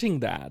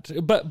wanting that.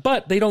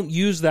 But they don't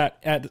use that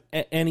at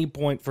any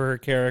point for her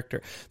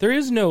character. There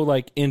is no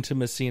like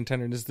intimacy and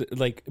tenderness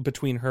like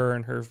between her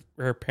and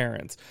her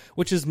parents,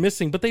 which is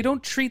missing. But they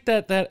don't treat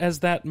that as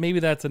that. Maybe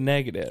that's a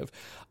negative.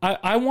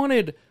 I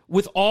wanted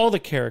with all the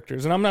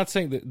characters, and I'm not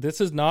saying that this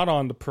is not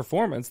on the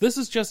performance. This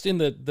is just in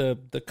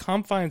the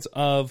confines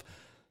of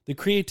the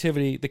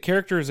creativity, the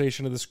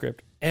characterization of the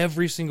script.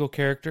 Every single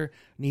character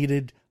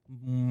needed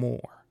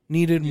more.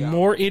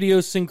 More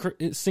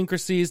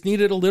idiosyncrasies,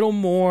 needed a little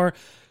more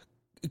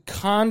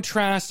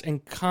contrast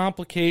and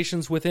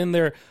complications within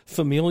their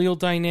familial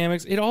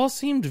dynamics. It all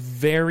seemed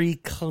very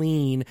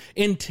clean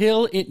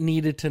until it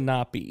needed to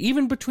not be.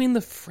 Even between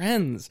the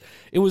friends,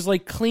 it was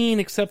like clean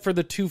except for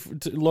the two,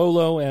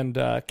 Lolo and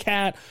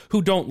Kat,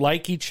 who don't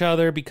like each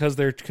other because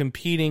they're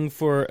competing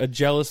for a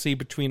jealousy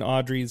between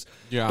Audrey's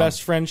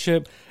best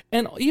friendship.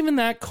 And even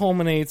that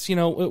culminates,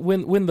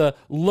 when the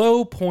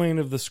low point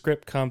of the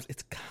script comes,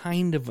 it's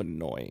kind of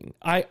annoying.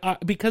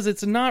 Because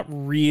it's not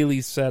really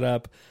set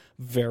up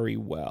very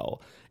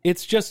well.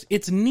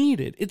 It's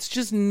needed. It's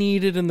just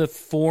needed in the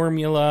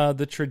formula,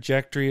 the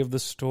trajectory of the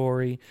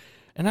story.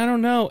 And I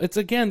don't know.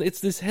 It's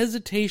this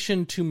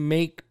hesitation to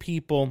make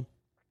people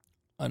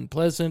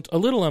unpleasant, a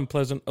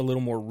little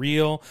more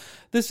real.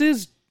 This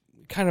is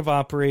kind of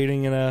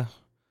operating in a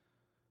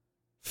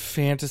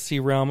fantasy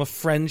realm of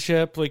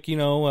friendship, like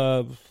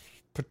a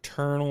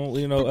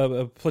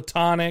paternal, a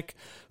platonic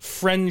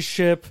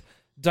friendship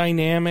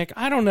dynamic.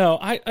 I don't know.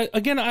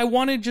 I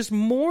wanted just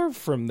more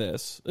from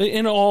this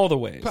in all the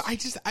ways. But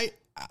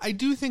I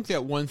do think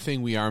that one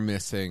thing we are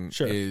missing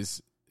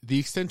is the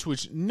extent to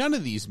which none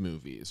of these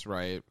movies,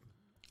 right,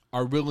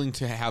 are willing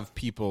to have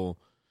people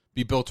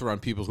be built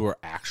around people who are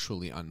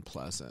actually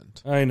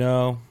unpleasant. I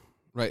know,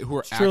 right? Who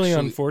are it's really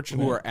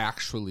unfortunate. Who are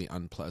actually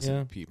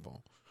unpleasant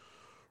people.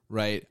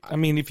 Right. I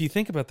mean, if you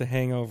think about The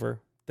Hangover,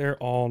 they're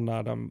all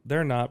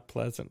they're not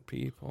pleasant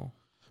people.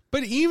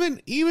 But even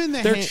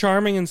they're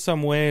charming in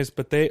some ways,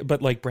 but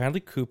like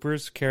Bradley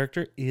Cooper's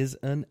character is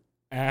an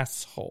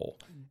asshole,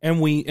 and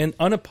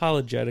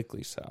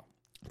unapologetically so.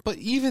 But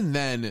even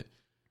then,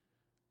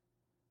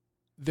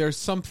 there's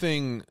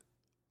something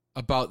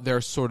about their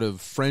sort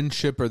of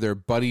friendship or their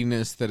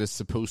buddiness that is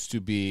supposed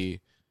to be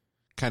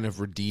kind of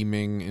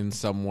redeeming in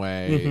some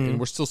way, and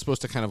we're still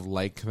supposed to kind of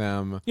like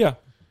them. Yeah.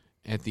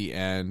 At the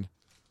end,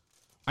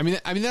 I mean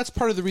that's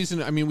part of the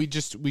reason. I mean, we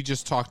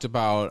just talked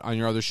about on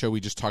your other show. We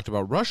just talked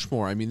about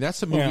Rushmore. I mean,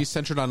 that's a movie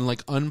centered on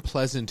like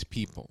unpleasant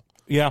people.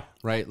 Yeah.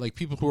 Right? Like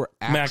people who are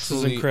actually... Max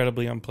is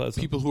incredibly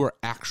unpleasant. People who are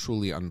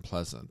actually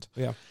unpleasant.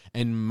 Yeah.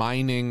 And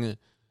mining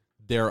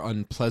their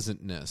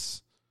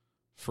unpleasantness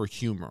for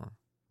humor,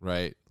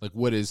 right? Like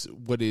what is...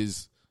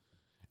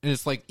 And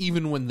it's like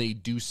even when they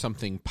do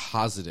something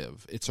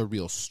positive, it's a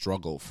real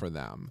struggle for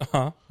them.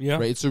 Yeah.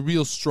 Right? It's a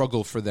real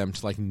struggle for them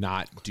to like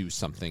not do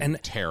something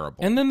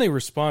terrible. And then they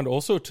respond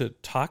also to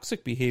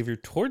toxic behavior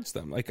towards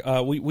them. Like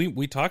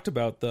we talked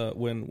about the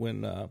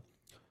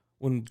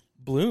when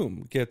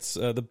Bloom gets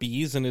the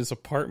bees in his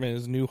apartment,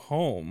 his new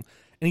home,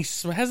 and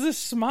he has this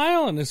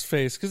smile on his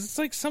face because it's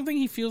like something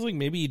he feels like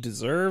maybe he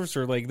deserves,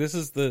 or like this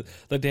is the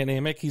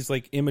dynamic. He's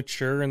like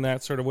immature in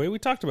that sort of way. We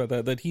talked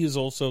about that he is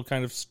also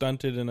kind of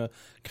stunted in a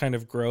kind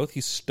of growth.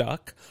 He's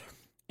stuck,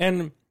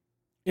 and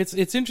it's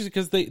interesting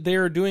because they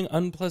are doing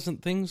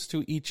unpleasant things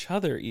to each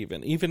other,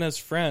 even as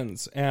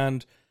friends,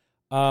 and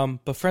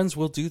but friends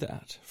will do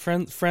that.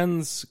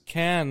 Friends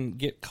can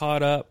get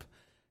caught up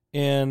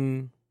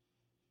in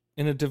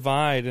a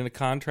divide and a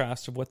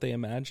contrast of what they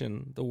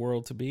imagine the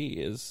world to be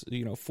is,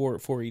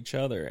 for each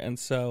other. And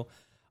so,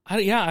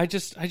 I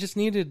just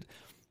needed,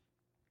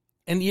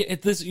 and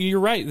you're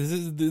right.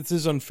 This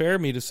is unfair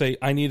of me to say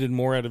I needed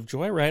more out of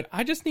Joyride.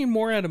 I just need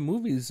more out of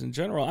movies in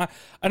general.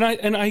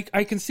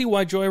 I can see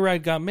why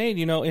Joyride got made,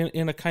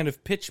 in a kind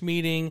of pitch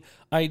meeting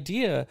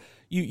idea.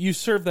 You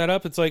serve that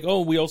up. It's like,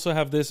 oh, we also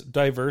have this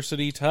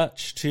diversity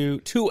touch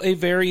to a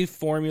very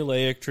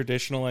formulaic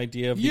traditional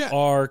idea of the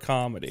R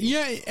comedy.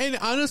 Yeah, and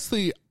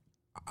honestly,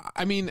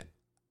 I mean,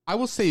 I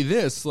will say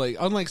this: like,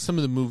 unlike some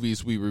of the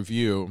movies we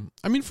review,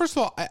 I mean, first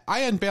of all, I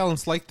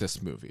unbalanced liked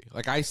this movie.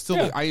 Like, I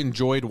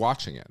enjoyed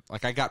watching it.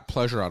 Like, I got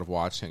pleasure out of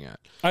watching it.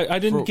 I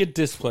didn't get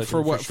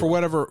displeasure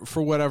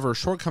for whatever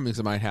shortcomings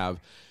it might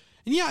have.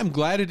 And yeah, I'm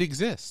glad it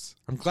exists.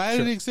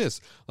 It exists.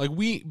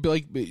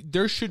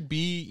 There should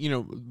be,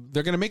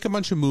 they're going to make a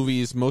bunch of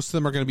movies. Most of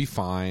them are going to be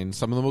fine.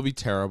 Some of them will be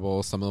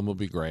terrible. Some of them will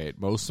be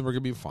great. Most of them are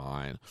going to be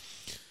fine.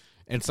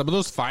 And some of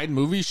those fine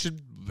movies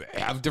should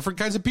have different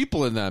kinds of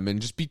people in them and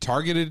just be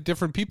targeted at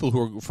different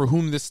people for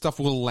whom this stuff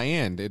will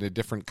land in a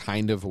different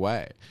kind of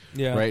way.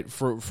 Yeah. Right?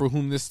 For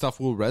whom this stuff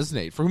will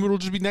resonate. For whom it will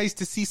just be nice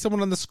to see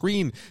someone on the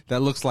screen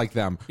that looks like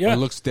them or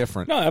looks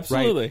different. No,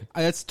 absolutely.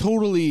 Right? That's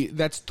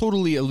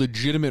totally a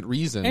legitimate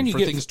reason for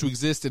things to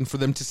exist and for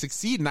them to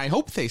succeed, and I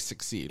hope they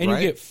succeed. And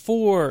right? you get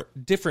 4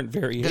 different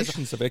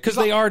variations of it because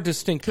they are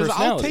distinct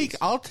personalities.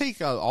 I'll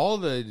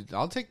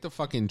take the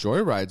fucking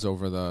Joyrides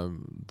over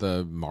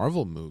the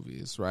Marvel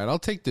movies, right? I'll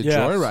take the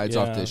Joyrides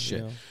off this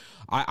shit. Yeah.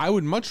 I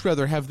would much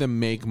rather have them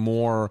make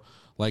more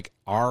like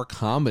R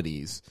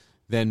comedies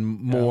than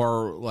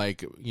more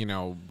like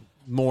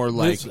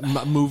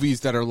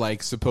movies that are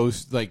like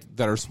that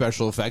are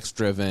special effects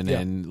driven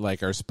and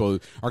like are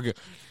supposed are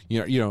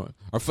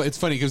it's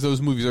funny because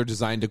those movies are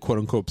designed to quote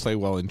unquote play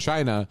well in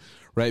China,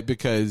 right?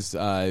 Because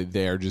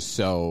they're just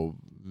so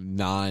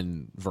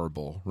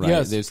non-verbal, right?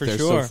 Yes, for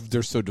sure.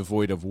 They're so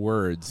devoid of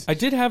words. I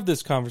did have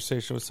this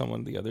conversation with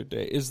someone the other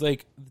day. Is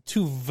like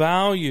to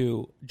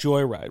value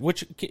Joyride,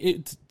 which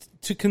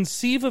to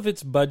conceive of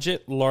its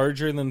budget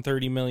larger than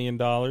 $30 million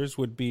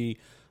would be,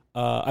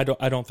 I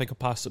don't think a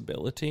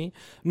possibility.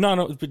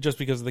 Not just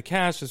because of the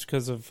cast, just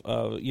because of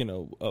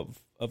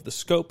of the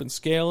scope and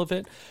scale of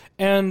it,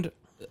 and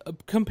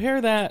compare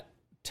that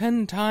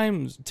 10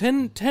 times,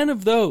 10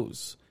 of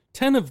those.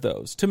 10 of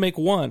those to make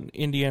one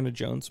Indiana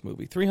Jones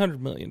movie,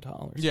 $300 million.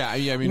 Yeah.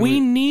 I mean, we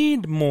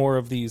need more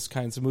of these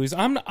kinds of movies.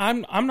 I'm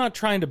not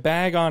trying to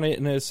bag on it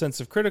in a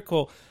sense of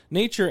critical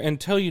nature and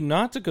tell you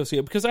not to go see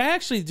it because I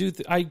actually do.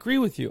 I agree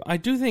with you. I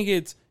do think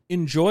it's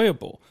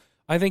enjoyable.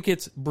 I think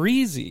it's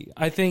breezy.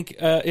 I think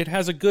it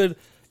has good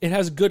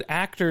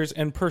actors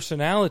and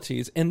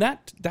personalities, and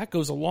that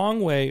goes a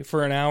long way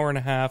for an hour and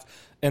a half,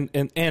 and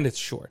it's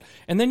short.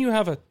 And then you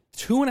have a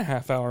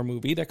 2.5 hour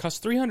movie that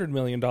costs $300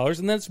 million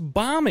and that's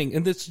bombing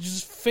and that's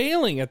just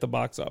failing at the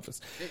box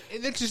office.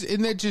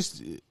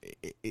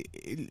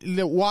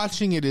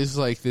 Watching it is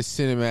like the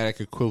cinematic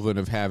equivalent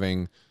of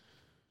having,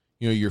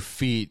 your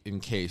feet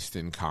encased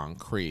in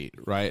concrete,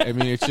 right? I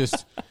mean, it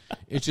just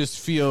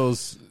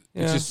feels,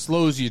 it just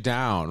slows you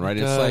down, right?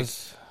 It's like,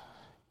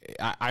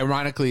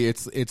 ironically,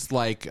 it's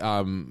like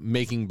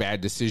making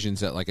bad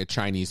decisions at like a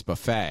Chinese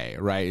buffet,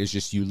 right? It's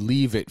just you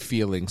leave it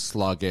feeling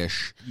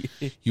sluggish.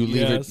 You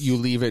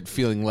leave it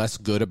feeling less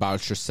good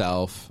about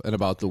yourself and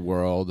about the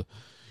world.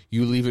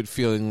 You leave it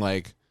feeling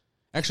like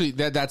actually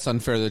that's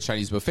unfair to the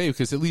Chinese buffet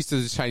because at least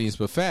as a Chinese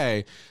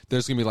buffet,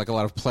 there's gonna be like a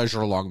lot of pleasure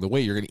along the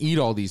way. You're gonna eat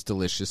all these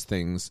delicious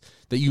things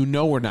that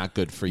are not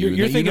good for you.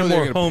 You're thinking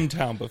more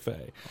hometown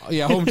buffet.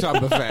 Yeah, hometown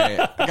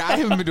buffet. I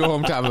haven't been to a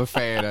hometown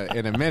buffet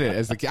in a minute.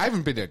 As the kid, I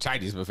haven't been to a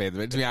Chinese buffet.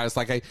 To be honest,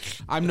 like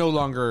I'm no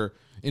longer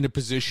in a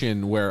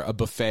position where a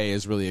buffet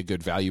is really a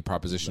good value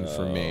proposition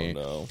for me.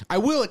 No. I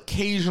will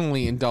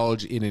occasionally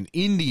indulge in an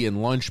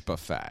Indian lunch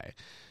buffet.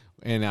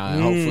 And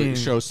hopefully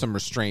show some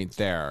restraint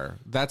there.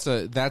 That's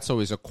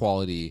always a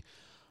quality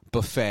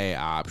buffet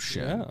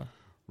option,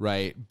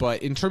 right?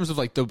 But in terms of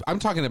like I'm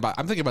thinking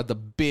about the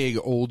big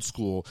old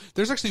school.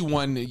 There's actually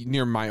one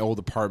near my old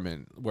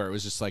apartment where it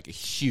was just like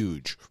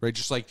huge, right?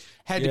 Just like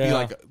had to be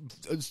like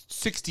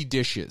 60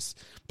 dishes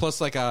plus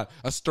like a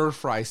stir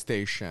fry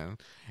station.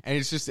 And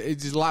it's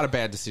a lot of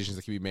bad decisions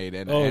that can be made.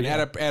 And,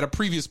 at a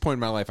previous point in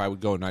my life, I would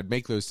go and I'd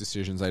make those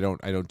decisions. I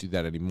don't do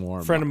that anymore.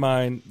 A friend of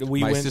mine,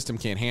 my system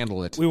can't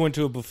handle it. We went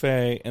to a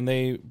buffet and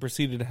they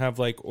proceeded to have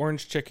like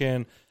orange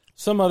chicken,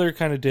 some other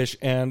kind of dish,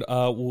 and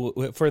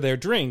for their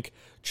drink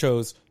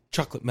chose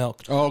chocolate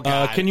milk. Oh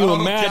God! Can you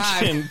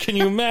imagine? God. Can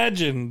you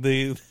imagine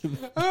the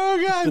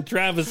the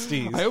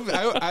travesties?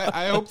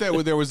 I hope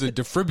that there was a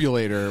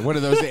defibrillator, one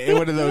of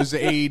those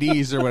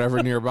AEDs or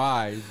whatever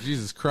nearby.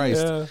 Jesus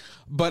Christ! Yeah.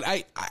 But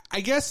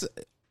I guess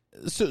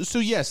so.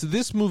 Yes,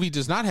 this movie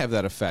does not have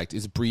that effect.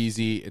 It's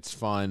breezy. It's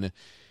fun.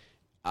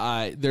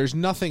 There's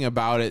nothing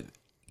about it.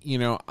 You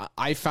know,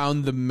 I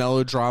found the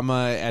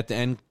melodrama at the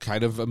end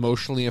kind of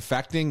emotionally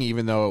affecting,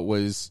 even though it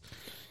was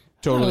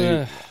totally.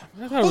 I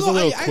thought it was a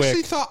little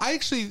quick.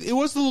 It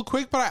was a little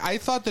quick, but I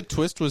thought the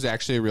twist was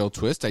actually a real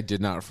twist. I did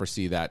not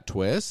foresee that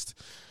twist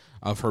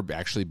of her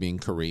actually being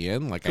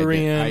Korean. Like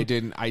I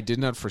did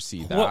not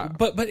foresee that. Well,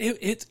 but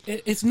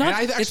it's not.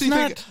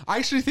 I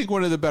actually think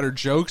one of the better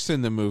jokes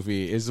in the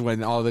movie is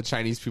when all the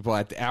Chinese people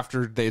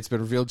after it's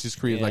been revealed she's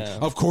Korean, like,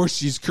 of course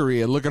she's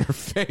Korean. Look at her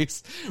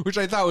face, which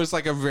I thought was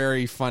like a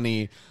very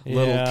funny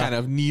little kind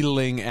of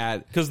needling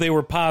at, because they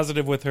were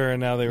positive with her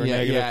and now they were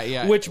negative.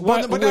 Yeah.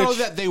 But now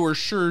that they were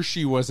sure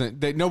she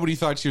wasn't, that nobody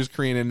thought she was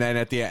Korean, and then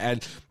at the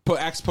end.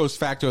 Ex post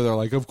facto, they're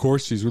like, of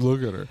course she's.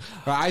 Look at her.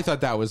 I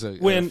thought that was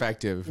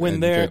effective. When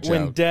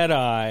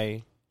Deadeye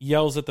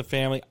yells at the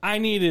family, I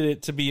needed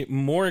it to be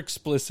more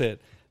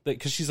explicit,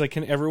 because she's like,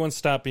 "Can everyone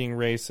stop being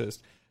racist?"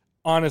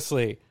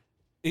 Honestly,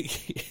 the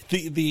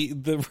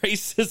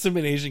racism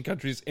in Asian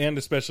countries and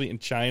especially in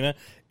China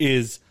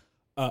is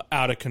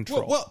out of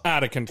control.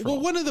 Out of control.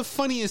 Well, one of the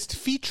funniest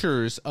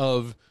features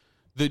of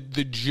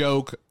the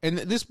joke, and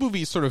this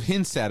movie sort of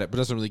hints at it but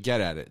doesn't really get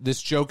at it, this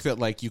joke that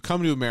like you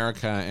come to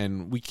America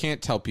and we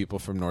can't tell people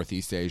from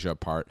Northeast Asia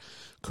apart,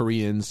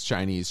 Koreans,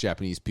 Chinese,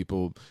 Japanese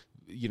people,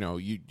 you know,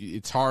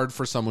 it's hard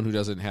for someone who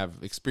doesn't have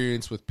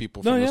experience with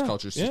people from those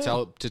cultures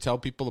to tell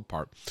people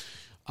apart,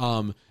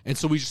 and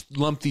so we just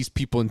lump these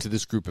people into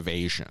this group of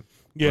Asian.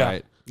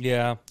 Right?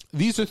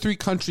 These are three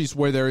countries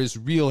where there is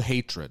real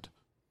hatred,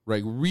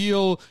 right?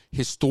 Real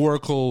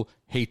historical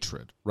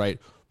hatred, right?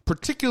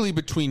 Particularly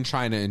between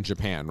China and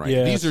Japan, right?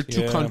 Yes, these are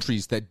two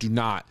countries that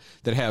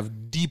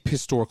have deep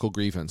historical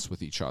grievance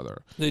with each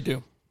other. They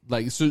do.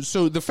 Like,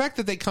 so the fact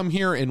that they come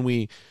here and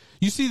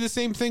you see the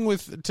same thing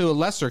to a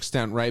lesser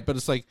extent, right? But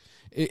it's like,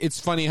 it's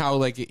funny how,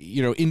 like,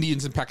 you know,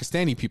 Indians and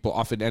Pakistani people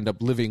often end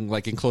up living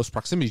like in close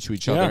proximity to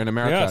each other in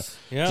America,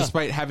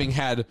 despite having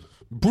had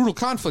brutal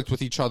conflict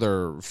with each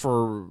other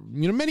for,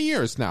 you know, many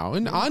years now,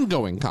 and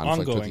ongoing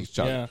conflict with each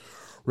other,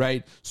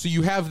 right? So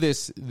you have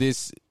this.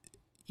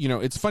 You know,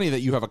 it's funny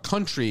that you have a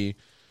country,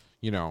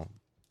 you know,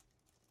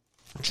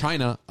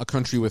 China, a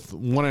country with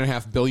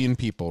 1.5 billion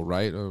people,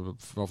 right?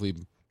 Roughly,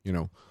 you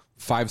know,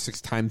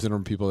 5-6 times the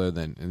number of people there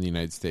than in the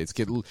United States.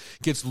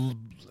 Gets,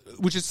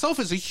 which itself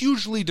is a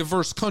hugely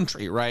diverse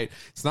country, right?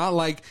 It's not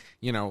like,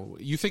 you know,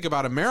 you think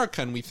about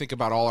America and we think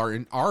about all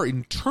our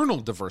internal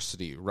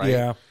diversity, right?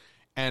 Yeah.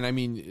 And I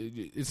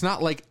mean, it's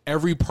not like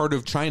every part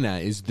of China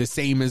is the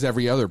same as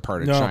every other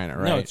part of China,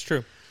 right? No, it's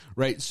true.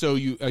 Right, so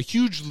a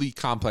hugely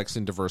complex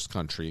and diverse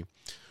country,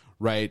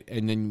 right?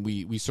 And then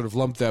we sort of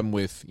lump them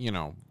with, you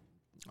know,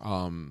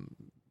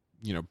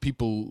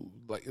 people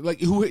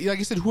like who, like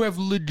I said, who have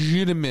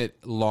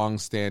legitimate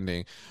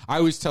long-standing. I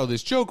always tell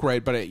this joke,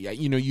 right? But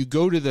you know, you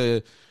go to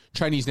the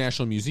Chinese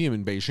National Museum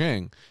in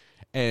Beijing,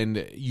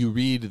 and you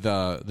read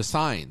the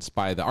signs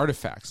by the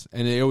artifacts,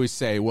 and they always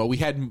say, well, we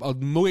had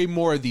way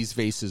more of these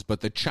vases,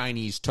 but the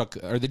Japanese took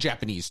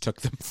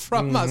them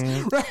from us,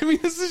 right? I mean,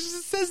 it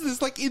says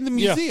this like in the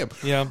museum,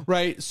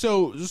 right?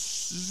 So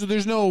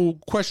there's no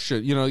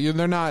question, you know,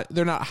 they're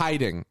not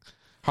hiding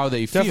how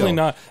they feel. Definitely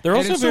not. They're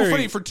also it's so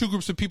funny for two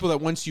groups of people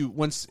that once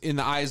in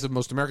the eyes of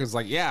most Americans,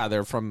 like,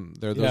 those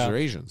are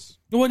Asians.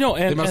 Well, no,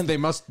 they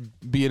must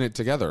be in it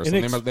together. So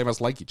they must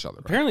like each other.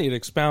 Right? Apparently, it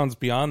expounds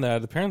beyond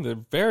that. Apparently,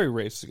 they're very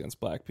racist against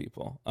black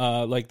people.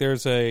 Like,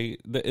 there's a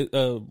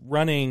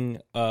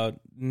running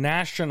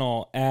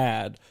national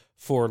ad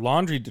for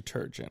laundry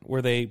detergent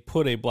where they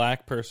put a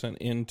black person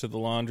into the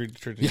laundry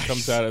detergent. It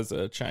comes out as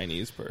a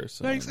Chinese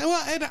person.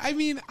 Well, and I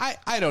mean,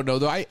 I don't know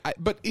though.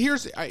 But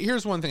here's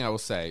one thing I will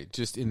say,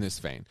 just in this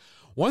vein.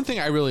 One thing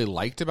I really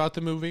liked about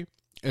the movie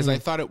is I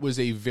thought it was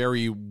a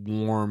very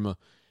warm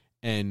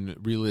and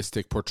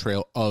realistic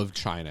portrayal of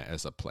China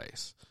as a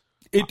place.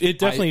 It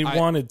definitely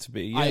wanted to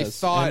be. Yes. I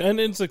thought, and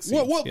it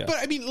succeeds. Well, but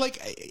I mean,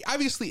 like,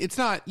 obviously, it's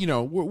not. You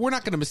know, we're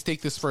not going to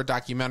mistake this for a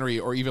documentary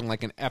or even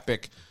like an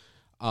epic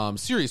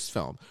serious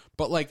film.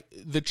 But like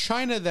the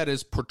China that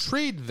is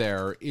portrayed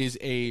there is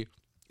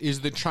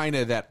the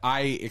China that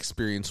I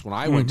experienced when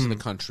I went to the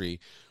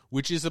country,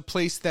 which is a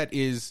place that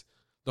is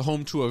the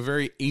home to a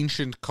very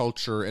ancient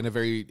culture and a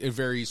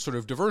very sort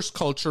of diverse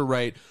culture,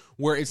 right?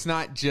 Where it's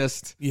not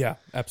just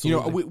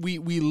absolutely.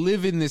 we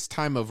live in this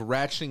time of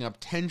ratcheting up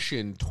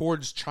tension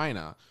towards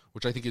China,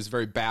 which I think is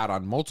very bad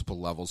on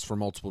multiple levels for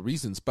multiple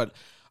reasons. But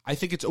I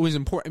think it's always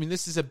important. I mean,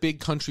 this is a big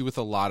country with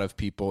a lot of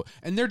people,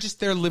 and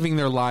they're living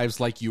their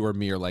lives like you or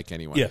me or like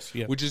anyone. Yes,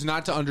 yeah. Which is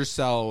not to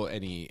undersell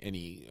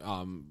any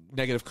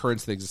negative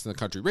currents that exist in the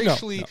country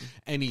racially,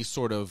 any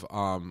sort of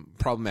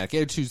problematic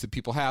attitudes that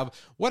people have,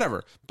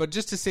 whatever. But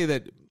just to say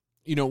that,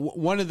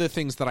 one of the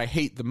things that I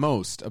hate the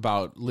most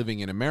about living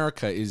in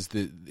America is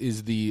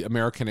the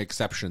American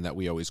exception that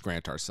we always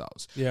grant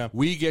ourselves. Yeah.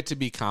 We get to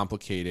be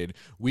complicated.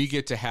 We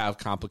get to have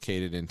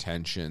complicated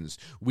intentions.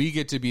 We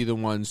get to be the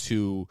ones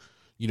who,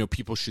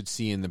 people should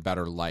see in the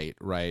better light,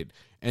 right?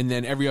 And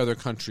then every other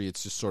country,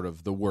 it's just sort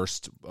of the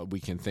worst we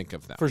can think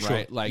of them, for sure.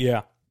 Right? Like,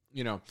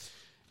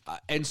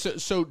 and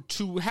so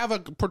to have a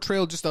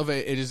portrayal just of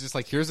it is just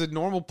like, here's a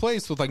normal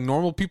place with like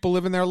normal people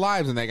living their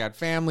lives and they got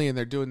family and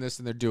they're doing this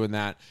and they're doing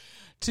that.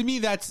 To me,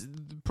 that's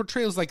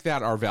portrayals like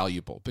that are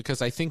valuable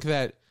because I think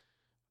that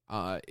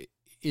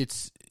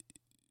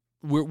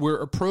we're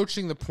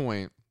approaching the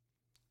point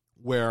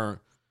where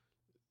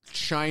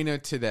China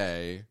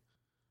today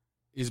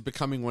is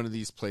becoming one of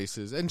these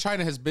places, and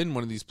China has been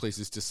one of these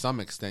places to some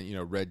extent,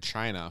 Red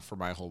China for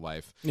my whole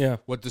life. Yeah.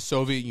 What the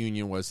Soviet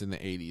Union was in the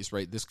 80s,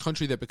 right? This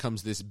country that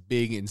becomes this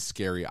big and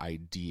scary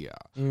idea,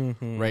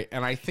 right?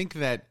 And I think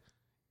that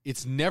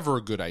it's never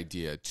a good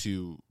idea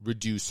to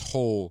reduce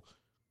whole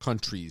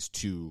countries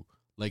to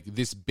like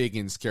this big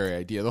and scary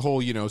idea. The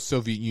whole,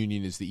 Soviet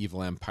Union is the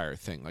evil empire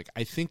thing. Like,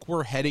 I think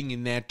we're heading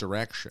in that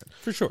direction.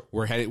 For sure.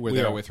 We're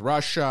there with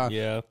Russia.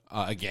 Yeah.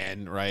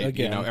 Again, right?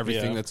 Again,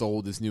 everything that's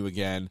old is new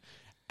again.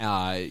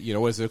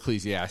 What is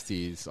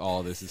Ecclesiastes?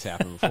 All this has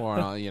happened before.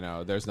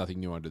 And there's nothing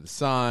new under the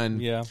sun.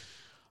 Yeah.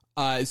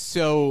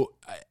 So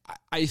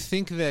I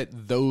think that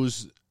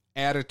those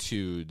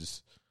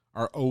attitudes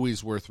are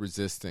always worth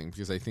resisting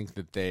because I think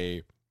that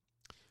they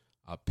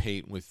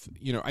paint with,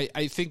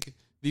 I think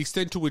the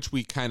extent to which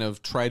we kind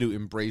of try to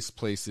embrace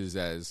places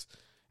as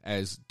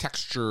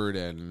textured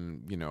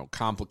and,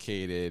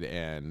 complicated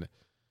and,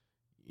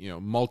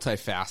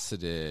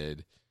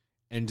 multifaceted,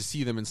 and to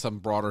see them in some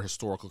broader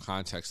historical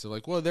context. They're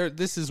like, well,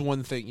 this is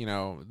one thing,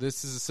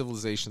 this is a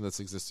civilization that's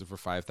existed for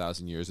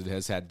 5,000 years. It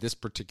has had this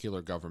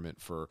particular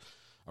government for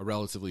a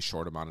relatively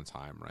short amount of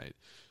time, right?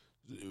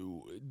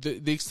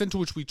 The extent to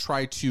which we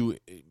try to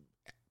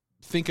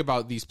think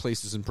about these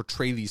places and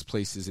portray these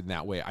places in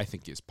that way, I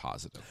think is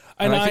positive.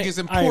 And I think is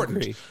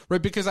important,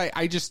 right? Because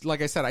I just,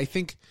 like I said, I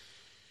think,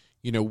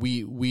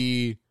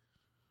 we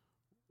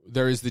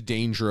there is the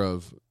danger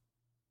of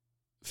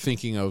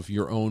thinking of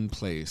your own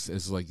place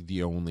as like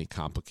the only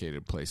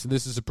complicated place. And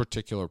this is a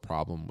particular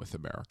problem with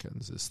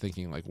Americans, is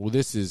thinking like, well,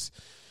 this is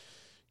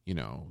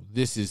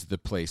the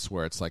place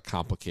where it's like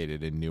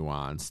complicated and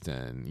nuanced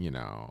and,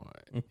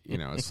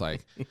 it's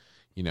like,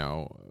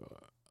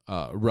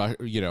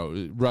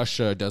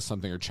 Russia does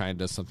something or China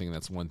does something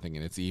that's one thing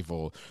and it's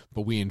evil,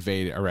 but we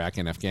invade Iraq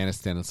and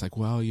Afghanistan. It's like,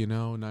 well,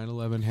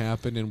 9/11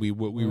 happened and we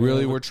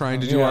really were trying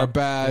to do our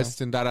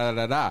best and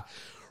da.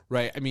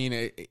 Right. I mean,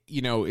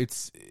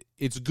 it's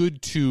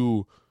good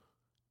to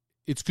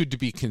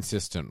be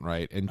consistent,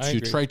 right? And to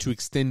try to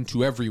extend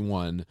to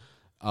everyone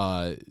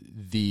the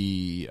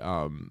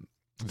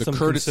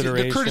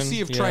courtesy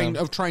of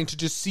trying to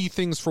just see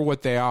things for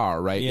what they are,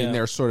 right? In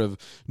their sort of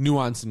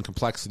nuance and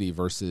complexity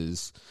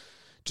versus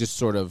just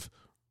sort of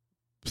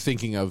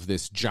thinking of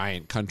this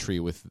giant country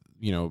with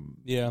with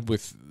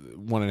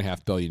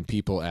 1.5 billion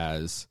people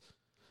as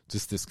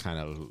just this kind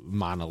of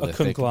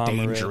monolithic,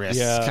 dangerous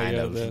kind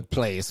of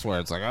place where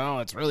it's like, oh,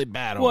 it's really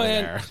bad over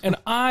there. And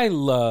I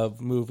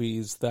love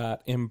movies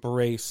that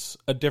embrace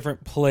a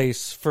different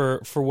place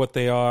for what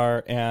they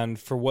are and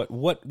for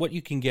what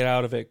you can get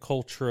out of it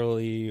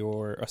culturally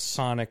or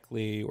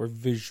sonically or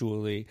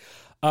visually.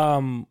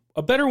 A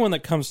better one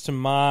that comes to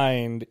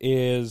mind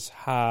is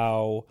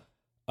how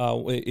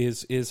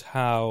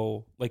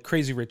like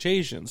Crazy Rich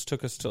Asians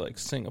took us to like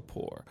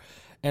Singapore.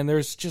 And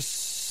there's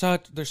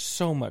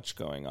so much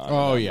going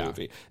on in that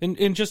movie.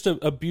 And just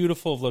a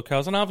beautiful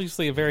locales, and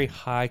obviously a very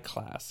high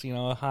class,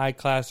 a high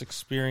class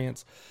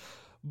experience.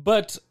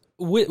 But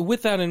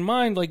with that in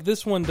mind, like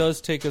this one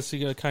does take us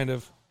a kind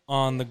of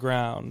on the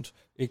ground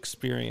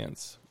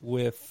experience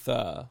with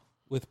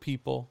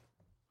people.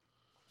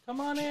 Come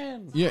on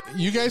in. Yeah,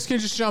 you guys can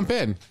just jump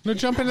in. No,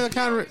 jump into the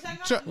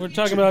conversation. We're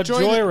talking about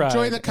Joyride.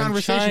 Join the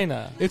conversation.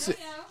 China.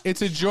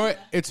 It's a joy.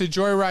 It's a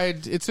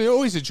joyride. It's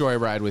always a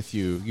joyride with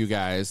you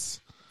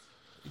guys.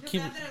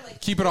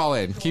 Keep it all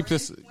in. Keep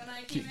this.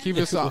 Keep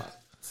this all.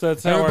 So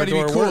that's how everybody our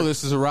door be cool. works.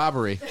 This is a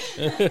robbery.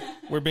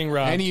 We're being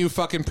robbed. Any of you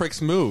fucking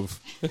pricks move.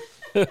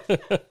 Anyway,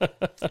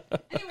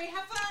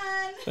 have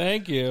fun.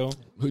 Thank you.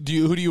 Who do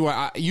you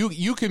want?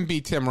 You can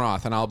be Tim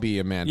Roth and I'll be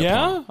Amanda.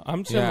 Yeah, Plum.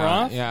 I'm Tim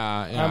Roth.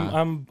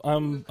 Yeah.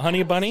 I'm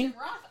Honey Bunny. Tim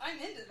Roth, I'm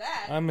into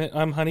that.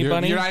 I'm Honey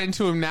Bunny. You're not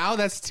into him now.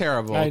 That's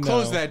terrible. I know.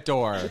 Close that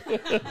door.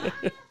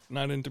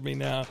 not into me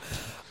now.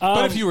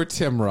 But if you were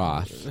Tim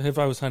Roth, if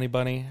I was Honey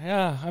Bunny,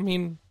 yeah, I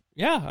mean,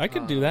 yeah, I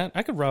could do that.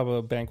 I could rob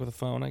a bank with a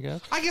phone, I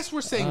guess. I guess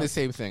we're saying the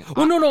same thing.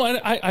 Well, no,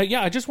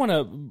 I just want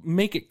to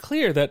make it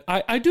clear that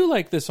I do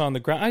like this on the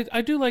ground.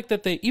 I do like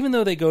that they, even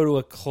though they go to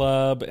a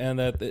club and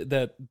that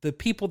the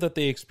people that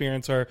they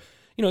experience are,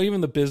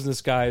 even the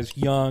business guy is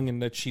young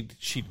and that she'd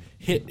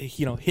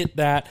hit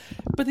that,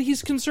 but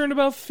he's concerned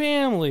about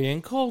family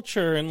and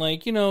culture and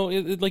like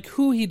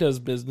who he does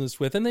business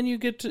with, and then you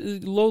get to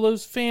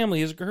Lolo's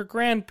family, her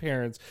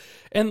grandparents,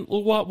 and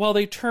while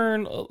they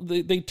turn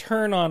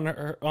on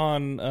her,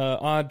 on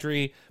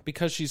Audrey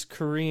because she's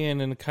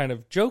Korean and kind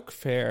of joke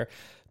fair.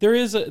 There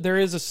is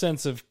a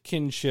sense of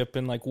kinship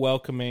and like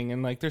welcoming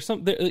and like there's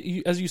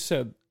as you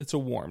said, it's a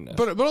warmness.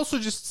 But also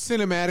just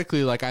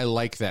cinematically, like I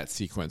like that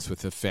sequence with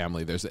the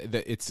family.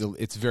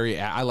 It's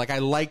very I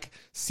like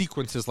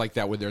sequences like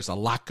that where there's a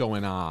lot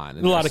going on,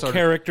 and a lot of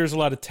characters, a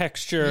lot of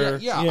texture.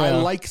 Yeah, I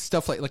like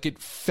stuff like it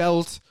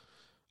felt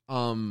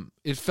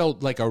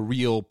like a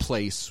real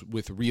place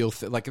with real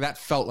like that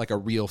felt like a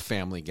real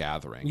family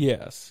gathering.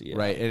 Yes, yeah.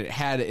 Right,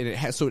 and it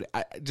had so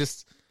I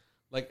just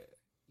like.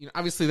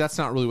 Obviously that's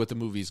not really what the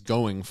movie's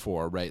going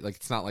for, right? Like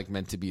it's not like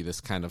meant to be this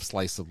kind of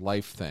slice of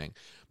life thing,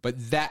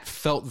 but that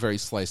felt very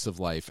slice of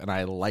life, and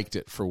I liked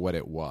it for what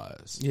it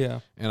was. Yeah,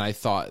 and I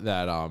thought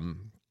that,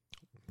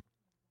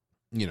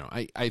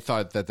 I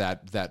thought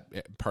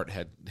that part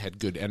had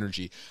good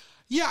energy.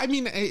 Yeah, I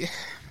mean,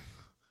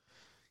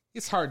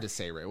 it's hard to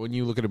say, right? When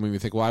you look at a movie, you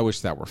think, well, I wish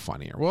that were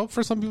funnier. Well,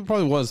 for some people, it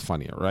probably was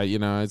funnier,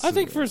 right? I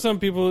think for some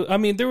people, I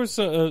mean, there was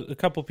a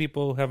couple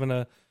people having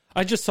a.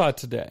 I just saw it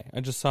today.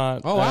 I just saw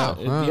it. Oh wow!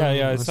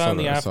 I saw it in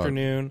the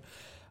afternoon,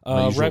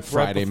 right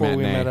before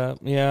we met up.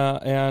 Yeah,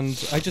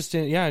 and I just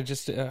didn't. Yeah,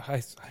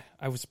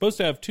 I was supposed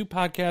to have 2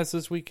 podcasts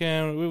this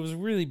weekend. It was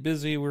really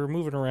busy. We were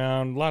moving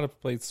around, a lot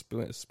of plates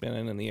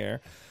spinning in the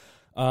air.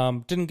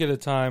 Didn't get a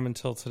time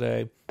until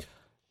today.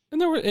 And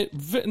there were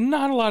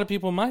not a lot of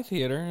people in my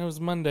theater. It was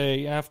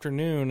Monday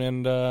afternoon,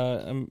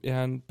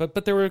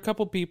 but there were a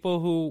couple people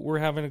who were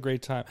having a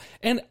great time.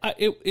 And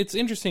it's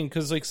interesting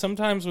because like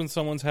sometimes when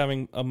someone's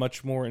having a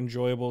much more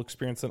enjoyable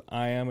experience than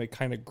I am, it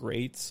kind of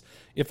grates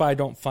if I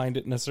don't find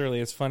it necessarily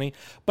as funny.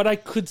 But I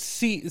could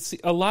see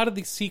a lot of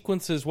these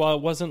sequences, while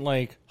it wasn't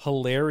like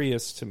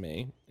hilarious to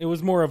me, it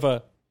was more of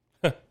a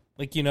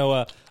like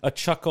a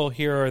chuckle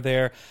here or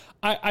there.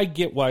 I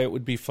get why it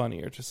would be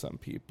funnier to some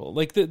people.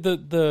 Like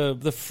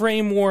the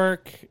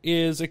framework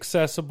is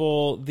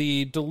accessible,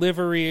 the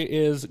delivery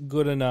is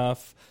good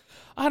enough.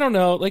 I don't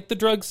know, like the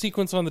drug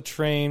sequence on the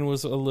train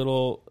was a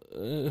little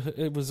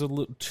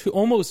too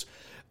almost.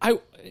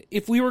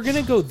 If we were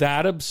gonna go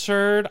that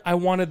absurd, I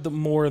wanted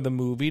more of the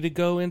movie to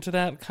go into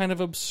that kind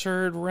of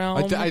absurd realm.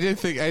 I didn't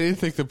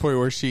think the point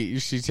where she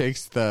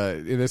takes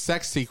in the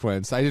sex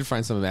sequence. I did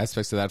find some of the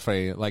aspects of that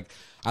funny. Like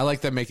I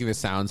like them making the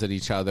sounds at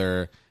each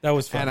other. That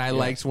was fun. And I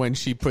liked when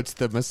she puts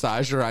the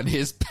massager on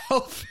his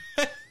pelvis.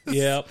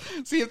 Yep.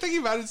 See, I'm thinking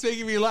about it, it's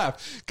making me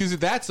laugh because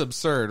that's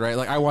absurd, right?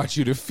 Like I want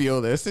you to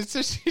feel this. It's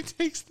just she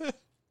takes the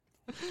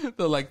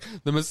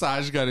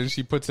massage gun and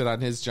she puts it on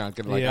his junk,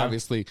 and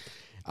obviously.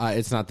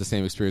 It's not the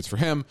same experience for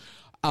him,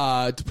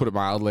 to put it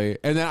mildly.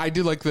 And then I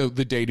do like the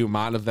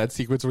denouement of that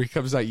sequence where he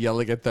comes out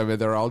yelling at them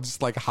and they're all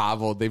just like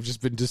hobbled. They've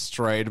just been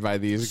destroyed by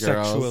these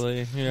girls.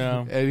 Sexually,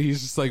 yeah. And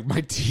he's just like,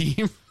 my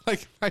team.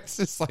 Like, it's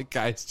just like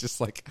guys,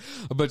 just like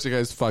a bunch of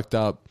guys fucked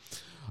up.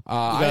 You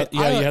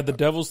had the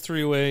Devil's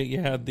Three-Way, you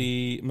had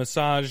the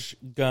massage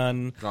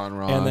gun gone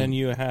wrong, and then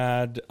you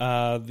had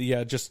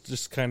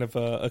just kind of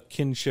a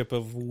kinship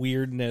of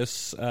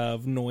weirdness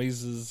of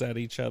noises at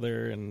each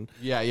other, and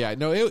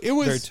it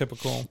was very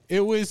typical.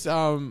 It was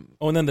and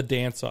then the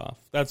dance off.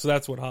 That's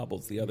what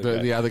hobbles the other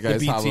guy. The other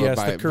guy's the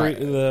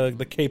BTS,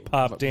 the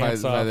K-pop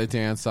dance off. By the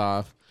dance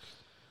off.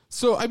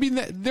 So I mean,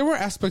 there were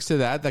aspects to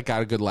that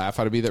got a good laugh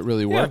out of me that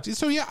really worked.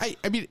 So I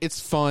mean, it's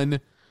fun.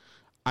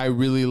 I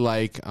really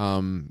like.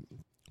 I'm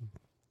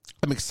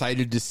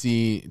excited to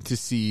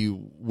see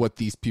what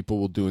these people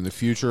will do in the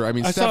future. I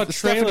mean,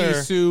 Stephanie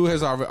Sue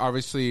has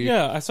obviously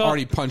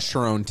already punched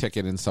her own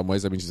ticket in some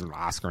ways. I mean, she's an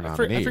Oscar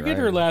nominee. I forget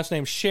her last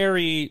name.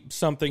 Sherry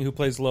something, who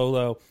plays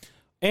Lolo,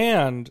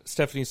 and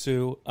Stephanie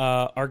Sue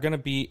are going to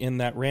be in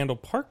that Randall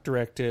Park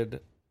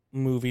directed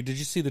movie. Did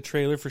you see the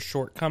trailer for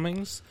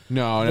Shortcomings?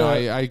 No,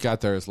 I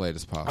got there as late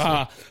as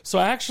possible. So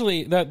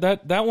actually,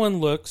 that one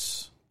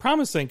looks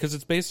promising because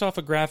it's based off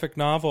a graphic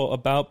novel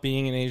about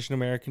being an Asian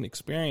American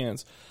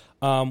experience.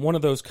 One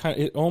of those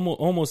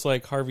almost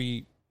like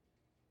Harvey.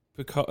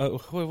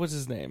 What's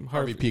his name?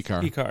 Harvey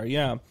Pekar. Pekar,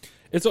 yeah.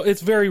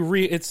 It's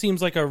very it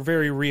seems like a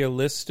very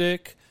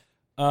realistic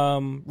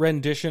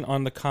rendition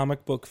on the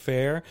comic book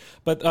fare,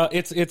 but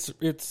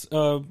it's a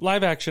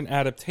live action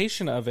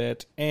adaptation of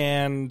it,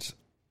 and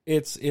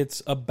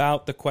it's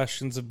about the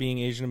questions of being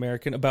Asian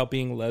American, about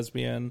being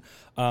lesbian.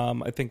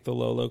 I think the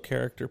Lolo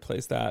character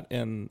plays that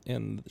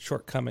in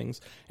Shortcomings,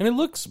 and it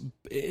looks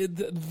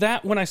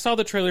that when I saw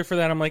the trailer for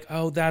that, I'm like,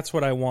 oh, that's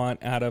what I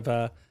want out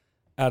of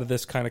out of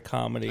this kind of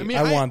comedy. I mean,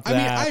 I want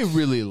that. I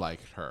really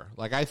liked her.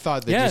 Like, I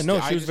thought that.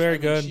 She was very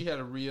good. She had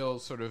a real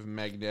sort of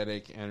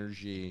magnetic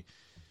energy,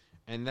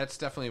 and that's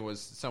definitely was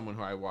someone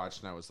who I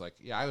watched, and I was like,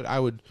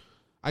 yeah,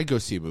 I'd go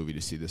see a movie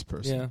to see this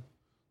person. Yeah,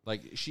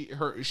 like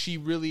she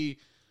really.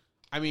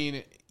 I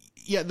mean,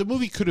 yeah, the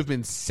movie could have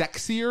been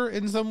sexier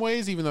in some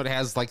ways, even though it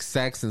has like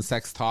sex and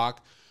sex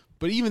talk.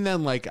 But even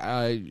then, like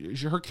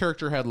her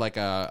character had like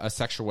a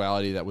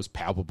sexuality that was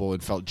palpable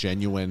and felt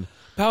genuine,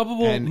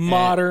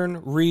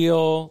 modern,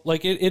 real.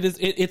 Like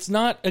it's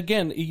not.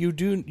 Again, you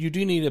do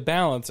need a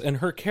balance. And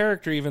her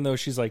character, even though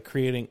she's like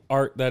creating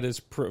art that is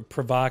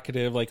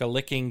provocative, like a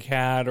licking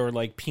cat or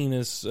like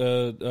penis. What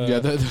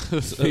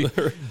is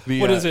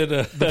it?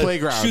 The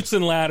playground, Chutes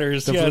and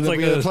ladders. It's like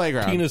the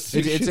playground. Penis.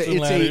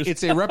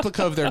 It's a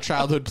replica of their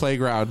childhood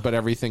playground, but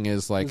everything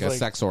is like a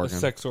sex organ. A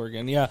sex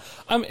organ, yeah.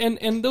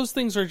 And those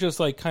things are just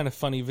like kind of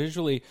funny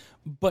visually,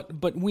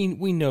 but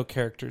we know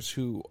characters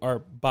who are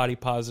body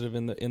positive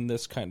in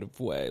this kind of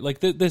way. Like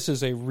this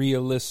is a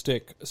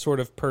realistic sort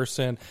of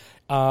person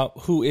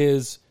who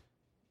is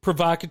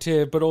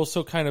provocative, but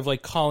also kind of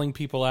like calling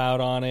people out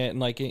on it and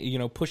like, you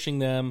know, pushing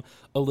them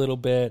a little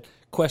bit,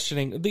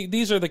 questioning.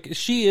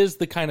 She is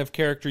the kind of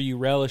character you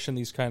relish in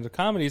these kinds of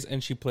comedies,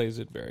 and she plays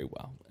it very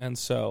well. And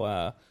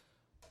so,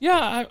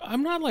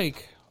 I'm not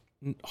like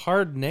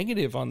hard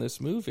negative on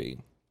this movie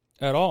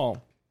at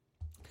all.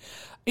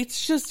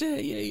 It's just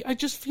I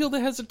just feel the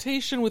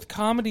hesitation with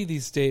comedy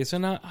these days,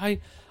 and I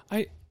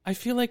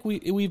feel like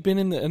we've been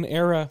in an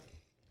era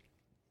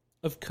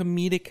of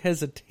comedic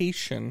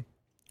hesitation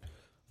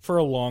for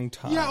a long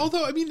time. Yeah,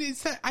 although I mean,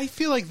 I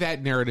feel like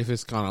that narrative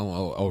has gone a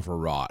little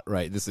overwrought,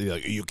 right? This is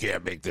like, you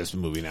can't make this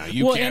movie now.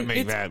 You can't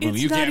make that movie.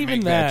 You can't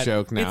make that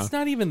joke now. It's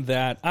not even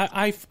that.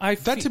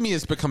 That to me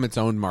has become its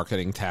own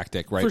marketing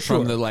tactic, right? For sure.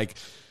 From the like.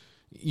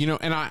 You know,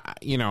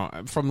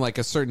 and from like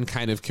a certain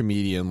kind of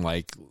comedian,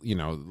 like, you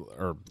know,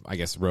 or I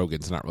guess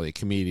Rogan's not really a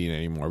comedian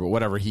anymore, but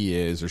whatever he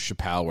is, or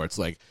Chappelle, where it's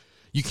like,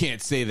 you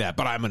can't say that,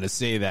 but I'm going to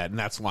say that, and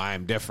that's why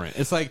I'm different.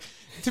 It's like,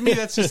 to me,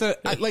 that's just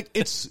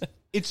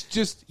it's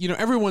just, you know,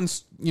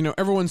 everyone's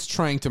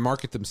trying to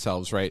market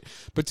themselves, right?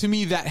 But to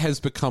me, that has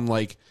become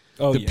like,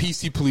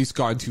 PC police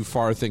gone too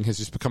far thing has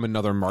just become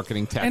another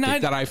marketing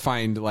tactic that I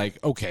find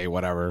like, okay,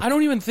 whatever. I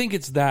don't even think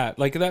it's that.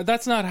 Like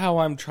that's not how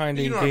I'm trying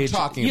to engage. What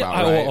I'm talking about,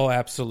 right? Oh,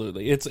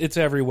 absolutely. It's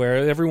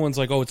everywhere. Everyone's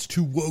like, oh, it's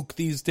too woke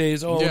these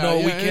days. Oh,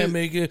 we can't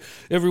make it.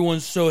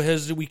 Everyone's so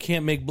hesitant. We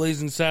can't make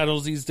Blazing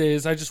Saddles these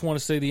days. I just want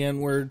to say the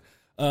N-word.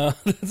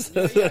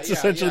 That's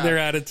essentially their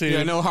attitude.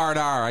 Yeah, no hard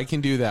R. I can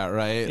do that,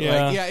 right?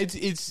 Yeah. Like,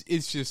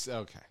 it's just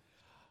okay.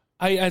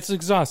 It's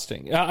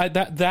exhausting.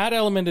 That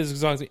element is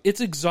exhausting.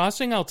 It's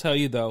exhausting, I'll tell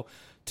you though,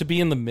 to be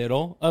in the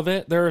middle of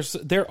it. There's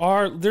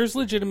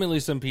legitimately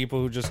some people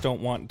who just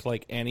don't want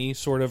like any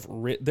sort of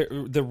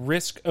the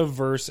risk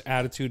averse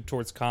attitude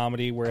towards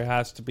comedy where it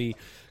has to be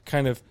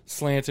kind of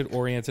slanted,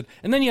 oriented.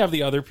 And then you have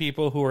the other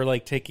people who are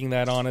like taking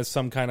that on as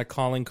some kind of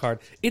calling card.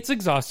 It's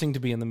exhausting to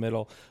be in the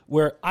middle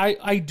where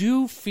I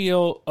do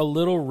feel a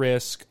little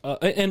risk.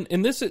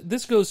 And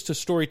this goes to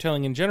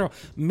storytelling in general.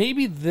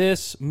 Maybe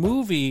this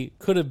movie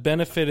could have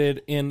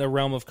benefited in the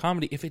realm of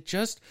comedy if it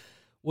just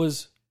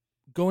was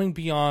going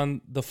beyond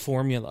the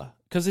formula,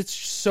 because it's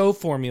so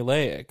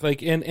formulaic.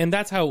 Like, and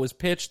that's how it was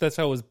pitched. That's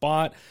how it was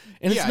bought.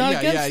 And it's not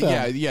against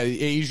them.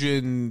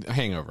 Asian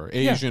Hangover,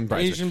 Asian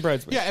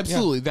Bridesmaid. Yeah,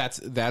 absolutely. Yeah.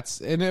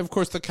 That's, and of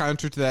course the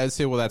counter to that is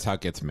say, well, that's how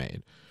it gets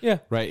made. Yeah.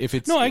 Right. If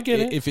it's I get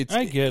it. If it's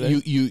I get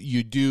it.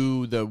 You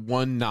do the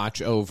one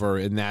notch over,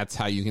 and that's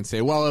how you can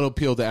say, well, it'll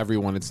appeal to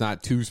everyone. It's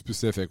not too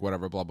specific.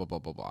 Whatever. Blah blah blah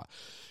blah blah.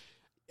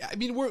 I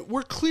mean,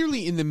 we're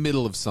clearly in the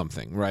middle of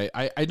something, right?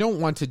 I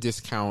don't want to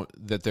discount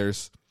that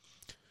there's,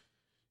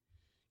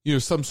 you know,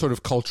 some sort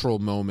of cultural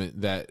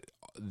moment that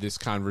this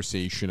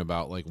conversation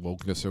about like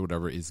wokeness or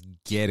whatever is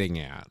getting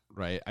at,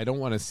 right? I don't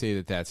want to say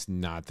that that's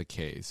not the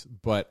case,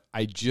 but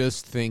I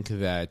just think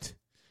that,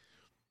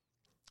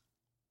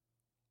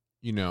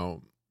 you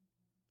know,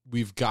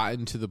 we've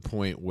gotten to the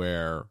point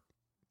where,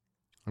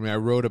 I mean, I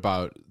wrote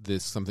about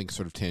this, something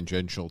sort of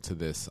tangential to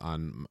this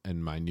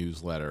in my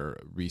newsletter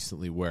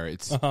recently, where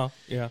it's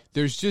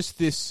there's just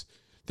this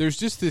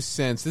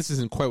sense, this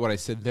isn't quite what I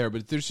said there,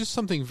 but there's just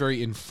something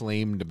very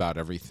inflamed about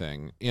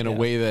everything in a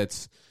way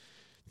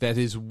that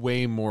is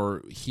way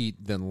more heat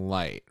than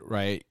light,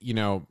 right? You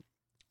know,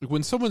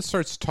 when someone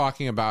starts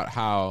talking about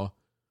how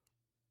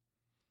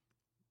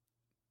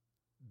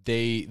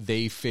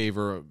they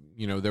favor,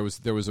 you know, there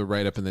was a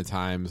write-up in the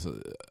Times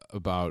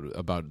about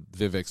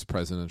Vivek's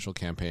presidential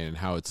campaign and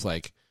how it's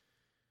like,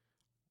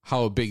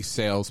 how a big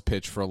sales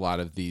pitch for a lot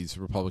of these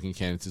Republican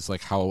candidates is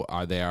like how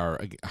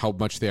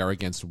much they are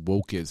against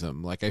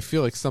wokeism. Like, I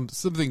feel like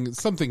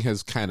something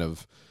has kind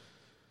of,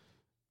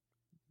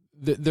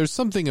 there's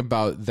something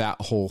about that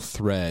whole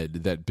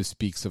thread that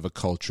bespeaks of a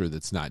culture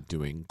that's not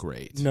doing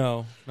great.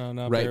 No,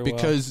 not right? very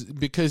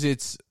Because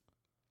it's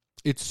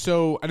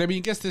so, and I mean,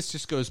 I guess this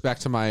just goes back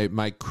to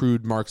my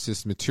crude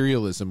Marxist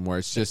materialism, where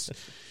it's just,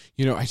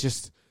 you know,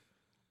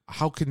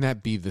 how can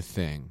that be the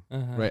thing,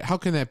 right? How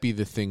can that be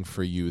the thing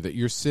for you, that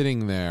you're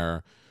sitting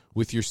there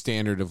with your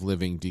standard of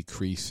living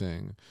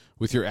decreasing,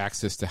 with your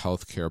access to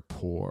healthcare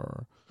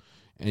poor,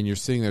 and you're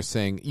sitting there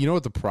saying, you know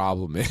what the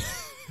problem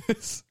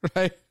is,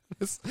 right?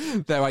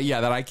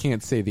 That I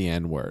can't say the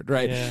N word,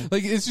 right? Yeah.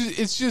 Like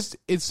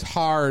it's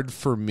hard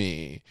for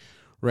me,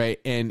 right?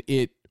 And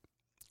it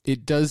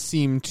does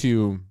seem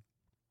to,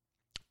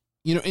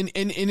 you know, and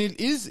it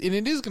is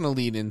going to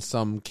lead in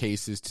some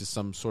cases to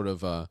some sort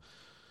of a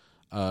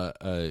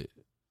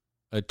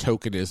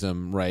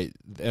tokenism, right?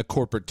 A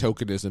corporate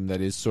tokenism that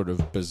is sort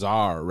of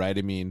bizarre, right?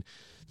 I mean,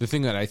 the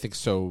thing that I think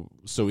so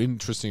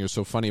interesting or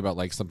so funny about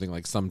like something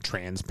like some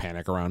trans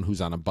panic around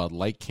who's on a Bud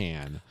Light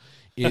can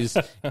is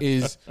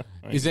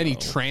any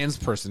trans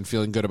person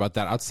feeling good about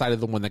that outside of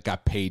the one that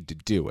got paid to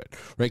do it,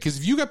 right? Because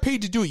if you got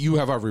paid to do it, you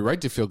have every right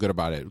to feel good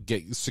about it.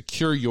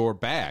 Secure your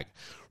bag,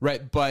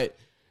 right? But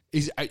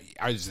is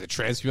the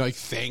trans people like,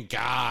 thank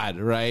God,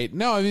 right?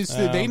 No, I mean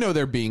they know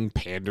they're being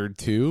pandered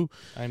to.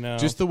 I know.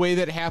 Just the way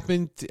that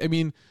happened. I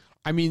mean,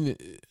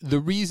 the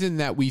reason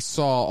that we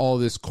saw all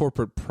this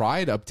corporate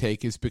pride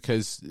uptake is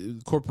because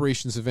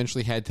corporations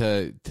eventually had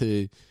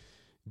to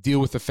deal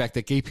with the fact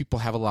that gay people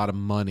have a lot of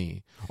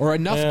money, or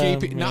enough gay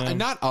people,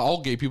 not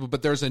all gay people,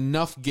 but there's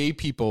enough gay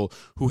people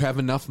who have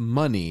enough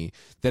money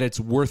that it's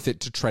worth it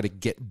to try to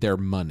get their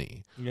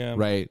money. Yeah.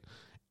 Right.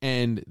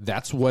 And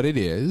that's what it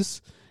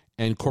is.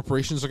 And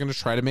corporations are going to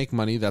try to make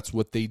money. That's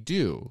what they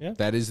do. Yeah.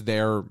 That is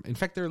their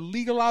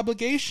legal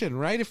obligation,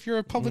 right? If you're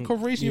a public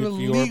corporation, you have a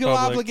legal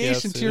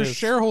obligation to your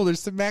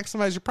shareholders to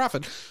maximize your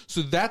profit.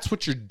 So that's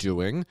what you're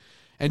doing.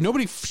 And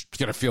nobody's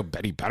going to feel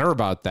any better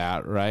about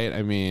that, right?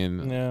 I mean,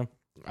 it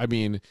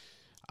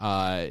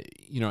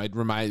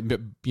reminds,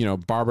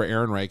 Barbara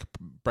Ehrenreich,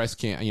 breast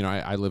cancer.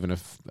 I live in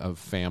a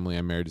family.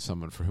 I'm married to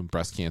someone for whom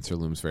breast cancer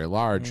looms very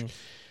large.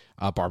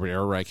 Barbara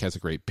Ehrenreich has a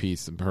great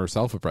piece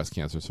herself, a breast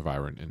cancer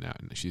survivor,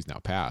 and she's now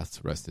passed.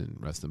 Rest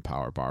in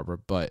power, Barbara.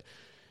 But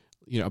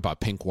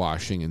about pink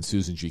washing and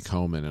Susan G.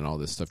 Komen and all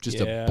this stuff. Just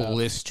a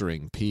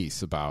blistering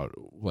piece about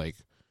like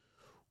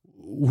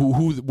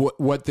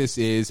what this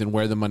is and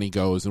where the money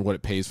goes and what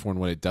it pays for and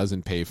what it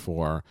doesn't pay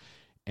for,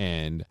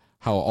 and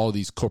how all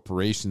these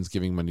corporations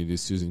giving money to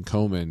Susan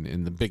Komen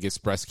in the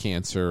biggest breast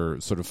cancer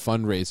sort of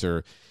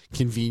fundraiser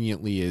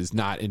conveniently is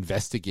not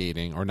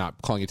investigating or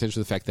not calling attention to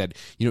the fact that,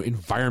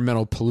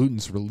 environmental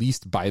pollutants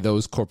released by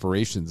those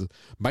corporations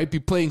might be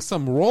playing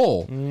some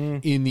role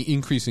in the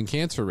increase in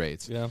cancer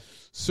rates. Yeah.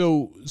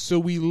 So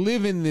we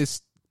live in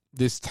this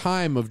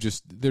time of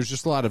there's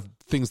just a lot of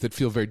things that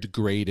feel very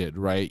degraded,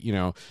 right?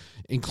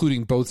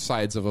 Including both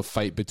sides of a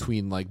fight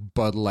between like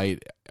Bud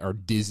Light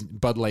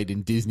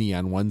and Disney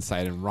on one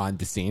side and Ron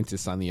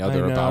DeSantis on the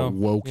other about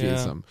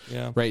wokeism.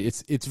 Yeah. Right.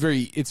 It's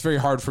very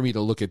hard for me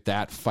to look at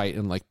that fight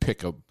and like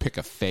pick a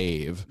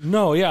fave.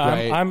 No, yeah,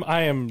 right?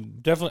 I am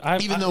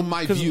definitely, even though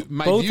my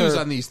views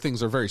on these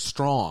things are very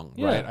strong,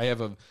 right?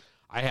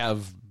 I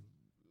have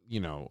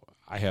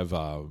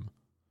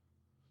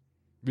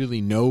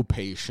really no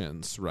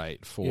patience,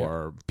 right,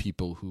 for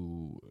people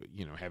who,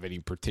 have any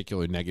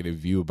particular negative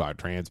view about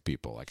trans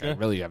people. Like, I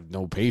really have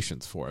no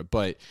patience for it.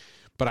 But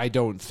I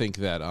don't think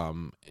that,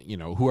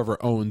 whoever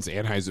owns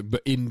Anheuser,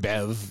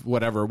 InBev,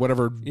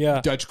 whatever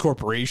Dutch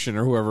corporation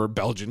or whoever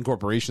Belgian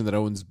corporation that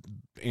owns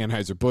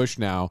Anheuser-Busch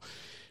now,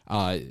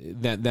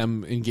 that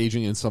them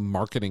engaging in some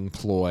marketing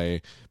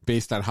ploy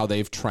based on how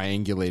they've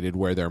triangulated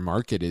where their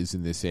market is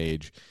in this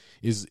age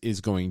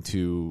is going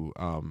to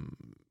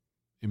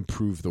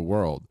improve the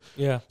world.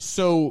 Yeah.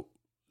 So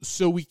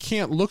we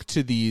can't look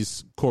to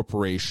these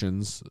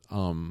corporations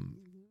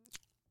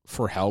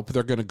for help.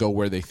 They're going to go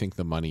where they think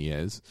the money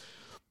is.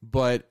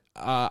 But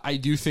I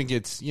do think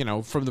it's,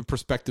 from the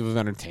perspective of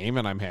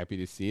entertainment, I'm happy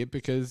to see it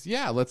because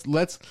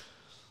let's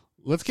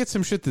get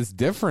some shit that's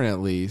different at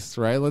least,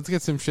 right? Let's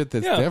get some shit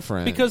that's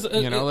different. Because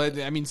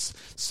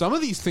some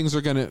of these things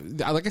are going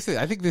to, like I said,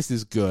 I think this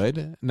is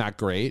good, not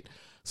great.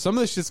 Some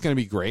of this shit's going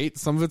to be great.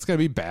 Some of it's going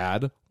to be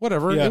bad.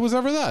 Whatever. It was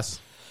ever thus.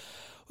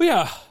 Well,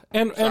 yeah.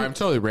 And sorry, I'm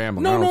totally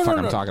rambling. I don't know what the fuck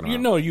I'm talking about. You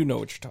know what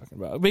you're talking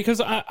about.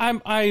 Because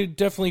I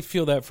definitely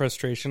feel that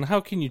frustration. How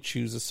can you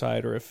choose a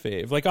side or a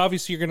fave? Like,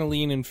 obviously, you're going to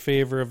lean in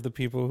favor of the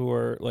people who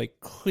are, like,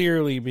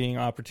 clearly being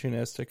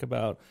opportunistic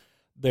about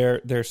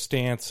their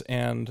stance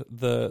and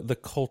the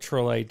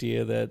cultural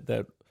idea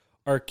that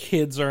our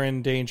kids are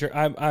in danger.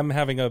 I'm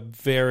having a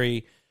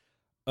very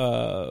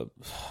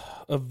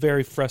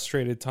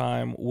frustrated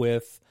time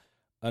with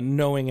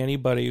knowing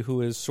anybody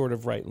who is sort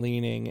of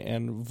right-leaning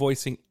and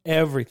voicing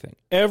everything.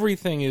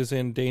 Everything is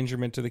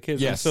endangerment to the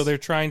kids. Yes. And so they're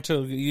trying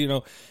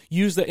to,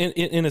 use that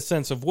in a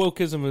sense of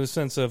wokeism, in a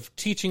sense of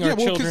teaching our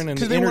children and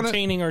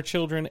entertaining our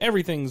children.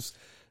 Everything's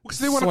because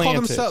they want to call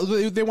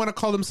themselves. They want to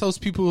call themselves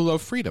people who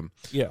love freedom.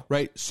 Yeah.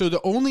 Right. So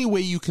the only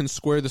way you can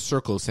square the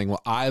circle is saying,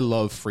 "Well, I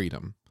love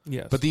freedom."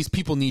 Yes. But these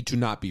people need to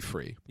not be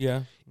free.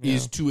 Yeah.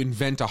 Is to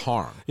invent a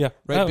harm. Yeah.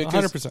 Right.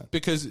 100%.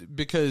 Because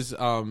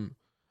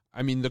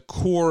the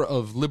core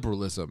of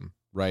liberalism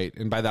right?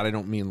 And by that I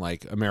don't mean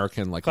like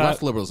American like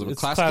left liberalism. It's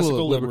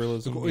classical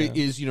liberalism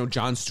is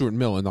John Stuart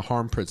Mill and the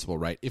harm principle,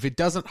 right? If it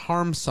doesn't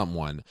harm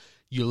someone,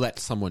 you let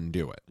someone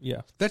do it.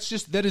 Yeah, that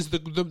is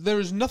there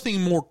is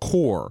nothing more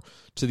core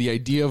to the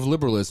idea of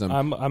liberalism.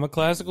 I'm a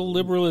classical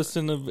liberalist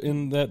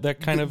in that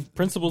kind of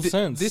principled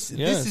sense. This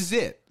is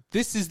it.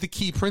 This is the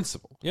key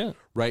principle. Yeah,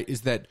 right.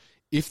 Is that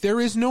if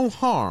there is no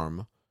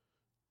harm,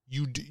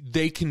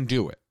 they can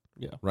do it.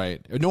 Yeah,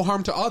 right. No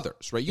harm to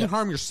others. Right. You can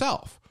harm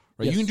yourself.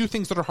 Right. Yes. You can do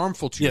things that are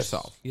harmful to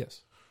yourself.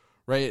 Yes.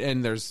 Right,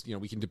 and there's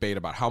we can debate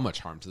about how much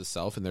harm to the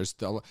self, and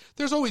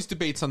there's always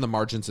debates on the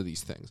margins of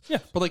these things. Yeah,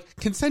 but like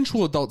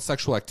consensual adult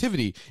sexual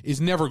activity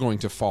is never going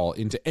to fall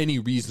into any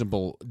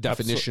reasonable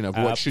definition of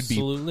what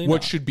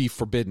should be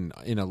forbidden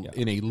in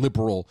a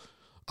liberal,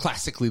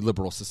 classically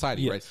liberal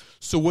society. Yes. Right.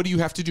 So what do you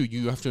have to do?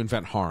 You have to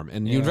invent harm,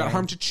 and you invent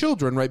harm to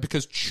children, right?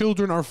 Because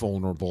children are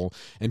vulnerable,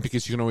 and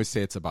because you can always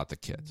say it's about the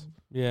kids.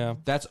 Yeah,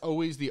 that's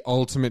always the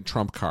ultimate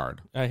trump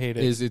card. I hate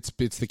it. It's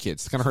the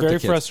kids. It's gonna hurt the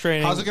kids. Very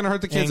frustrating. How's it gonna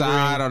hurt the kids? Angry.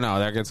 I don't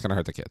know. It's gonna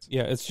hurt the kids.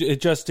 Yeah,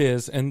 it just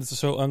is, and it's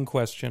so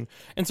unquestioned.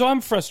 And so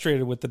I'm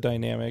frustrated with the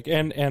dynamic.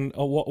 And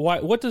why?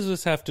 What does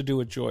this have to do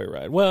with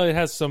Joyride? Well, it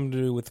has something to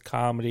do with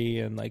comedy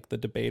and like the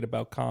debate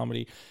about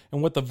comedy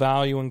and what the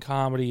value in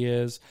comedy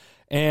is,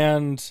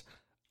 and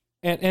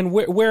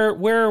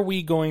where are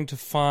we going to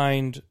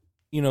find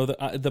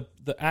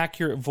the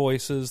accurate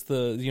voices,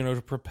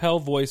 to propel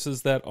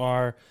voices that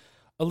are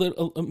a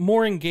little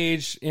more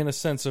engaged in a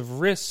sense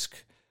of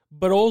risk,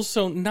 but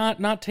also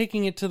not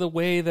taking it to the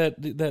way that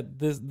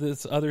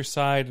this other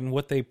side and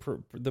what the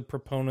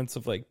proponents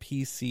of like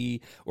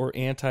PC or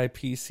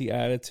anti-PC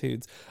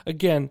attitudes.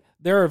 Again,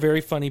 there are very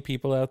funny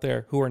people out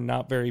there who are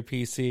not very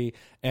PC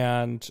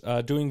and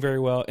doing very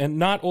well, and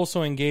not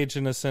also engaged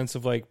in a sense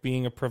of like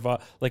being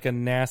a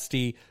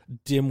nasty,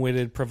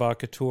 dim-witted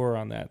provocateur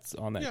on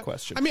that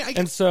question. I mean,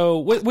 and so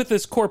with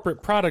this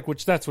corporate product,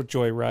 which that's what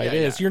Joyride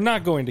is, you're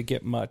not going to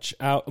get much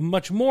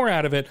more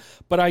out of it.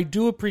 But I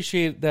do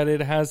appreciate that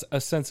it has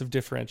a sense of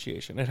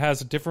differentiation. It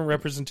has a different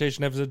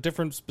representation. It has a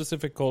different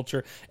specific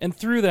culture, and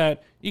through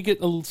that, you get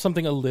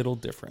something a little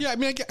different. Yeah, I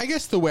mean, I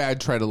guess the way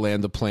I'd try to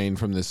land the plane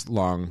from this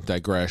long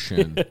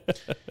digression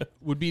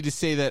would be to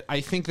say that I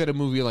think that a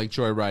movie like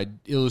Joyride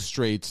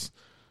illustrates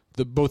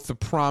both the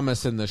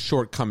promise and the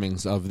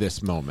shortcomings of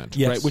this moment,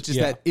 yes, right? Which is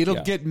that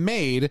it'll get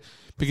made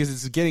because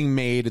it's getting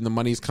made, and the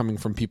money's coming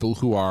from people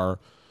who are,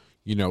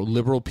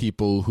 liberal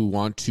people who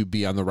want to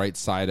be on the right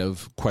side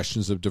of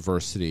questions of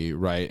diversity,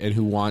 right, and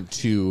who want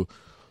to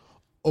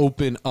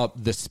open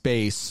up the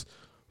space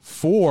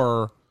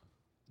for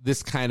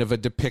this kind of a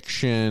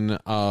depiction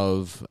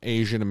of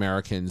Asian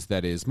Americans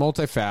that is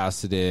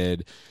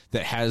multifaceted,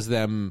 that has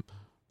them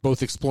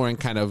both exploring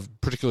kind of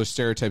particular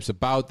stereotypes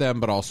about them,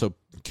 but also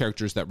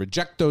characters that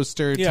reject those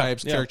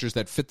stereotypes, characters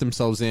that fit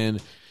themselves in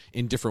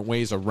different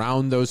ways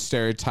around those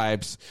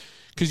stereotypes.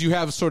 Because you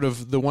have sort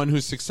of the one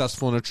who's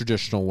successful in a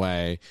traditional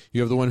way.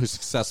 You have the one who's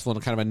successful in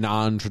a kind of a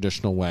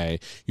non-traditional way.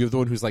 You have the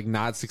one who's like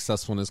not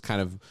successful and has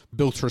kind of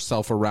built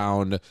herself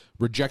around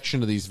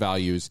rejection of these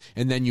values.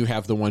 And then you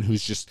have the one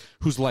whose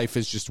life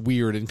is just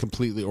weird and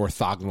completely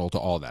orthogonal to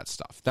all that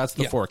stuff. That's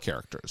the four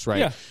characters, right?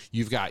 Yeah.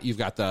 You've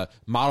got the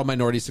model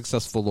minority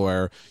successful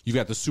lawyer. You've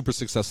got the super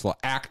successful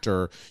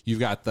actor. You've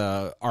got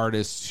the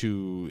artist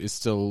who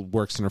still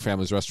works in her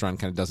family's restaurant,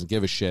 kind of doesn't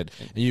give a shit.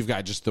 And you've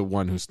got just the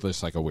one who's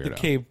just like a weirdo.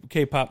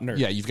 The K-pop nerd.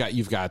 Yeah,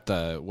 you've got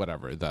the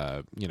whatever,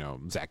 the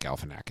Zach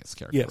Galifianakis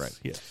character, yes, right?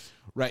 Yes.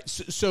 Right.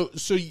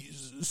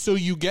 So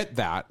you get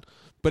that,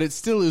 but it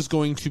still is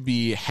going to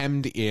be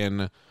hemmed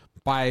in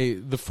by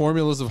the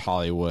formulas of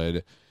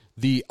Hollywood,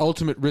 the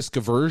ultimate risk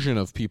aversion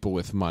of people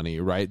with money,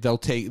 right?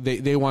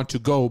 They want to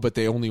go, but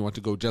they only want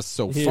to go just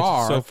so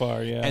far. So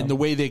far, yeah. And the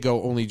way they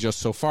go only just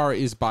so far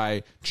is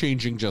by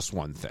changing just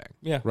one thing.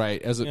 Yeah.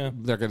 Right? They're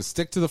going to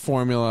stick to the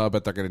formula,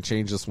 but they're going to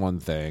change this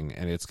one thing,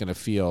 and it's going to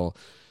feel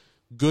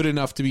good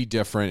enough to be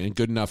different and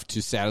good enough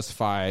to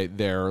satisfy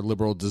their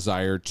liberal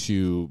desire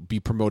to be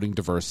promoting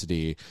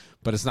diversity,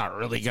 but it's not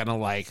really going to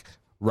like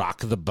rock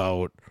the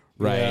boat,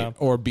 right? Yeah.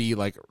 Or be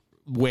like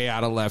way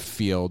out of left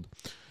field.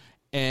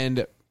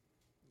 And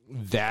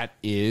that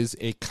is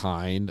a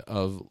kind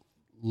of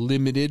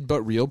limited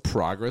but real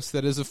progress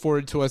that is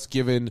afforded to us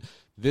given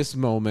this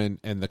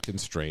moment and the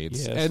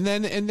constraints. Yes.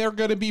 And there are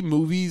going to be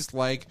movies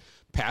like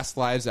Past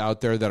Lives out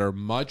there that are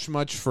much,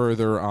 much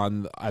further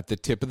at the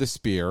tip of the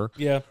spear.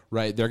 Yeah.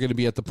 Right? They're going to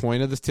be at the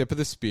point of the tip of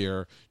the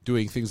spear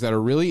doing things that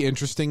are really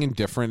interesting and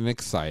different and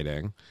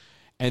exciting.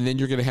 And then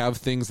you're going to have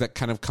things that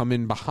kind of come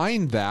in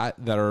behind that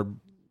are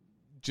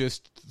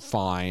just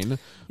fine.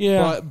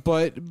 Yeah.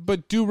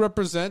 But do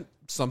represent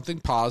something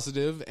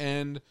positive,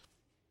 and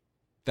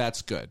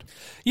that's good.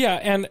 Yeah,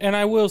 and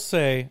I will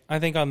say, I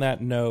think on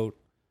that note,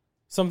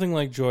 something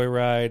like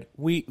Joyride,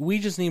 we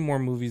just need more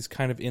movies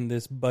kind of in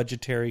this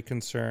budgetary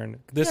concern,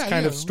 this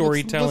kind of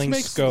storytelling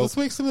scope. Let's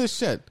make some of this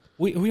shit.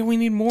 We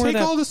need more of that.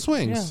 Take all the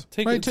swings.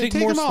 Yeah, right? take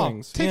take more them all.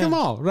 swings. Take them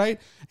all,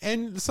 right?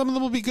 And some of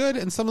them will be good,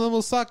 and some of them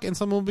will suck, and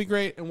some will be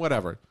great, and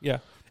whatever. Yeah.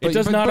 It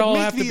does not all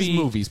make have to these be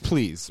movies,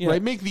 please. Yeah.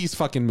 Right? Make these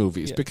fucking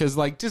movies Yeah. because,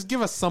 like, just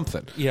give us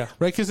something. Yeah.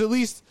 Right? Because at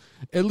least,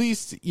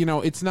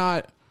 it's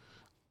not.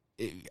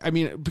 I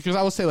mean, because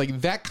I will say,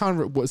 like, that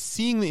was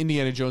seeing the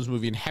Indiana Jones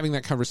movie and having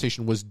that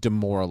conversation was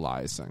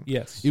demoralizing.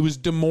 Yes. It was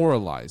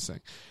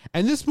demoralizing.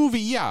 And this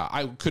movie,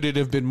 could it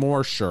have been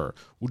more? Sure.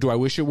 Do I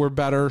wish it were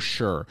better?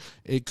 Sure.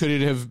 Could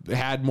it have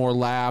had more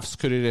laughs?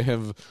 Could it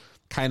have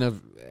kind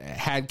of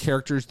had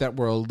characters that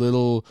were a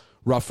little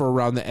rougher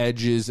around the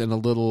edges and a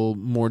little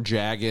more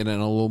jagged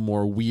and a little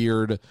more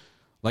weird,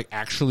 like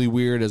actually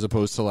weird as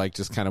opposed to like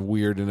just kind of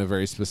weird in a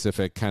very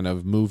specific kind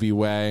of movie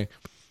way?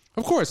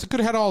 Of course, it could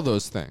have had all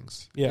those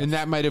things. Yeah. And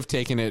that might have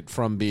taken it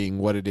from being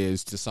what it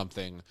is to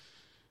something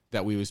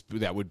that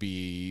would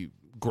be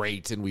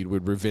great and we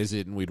would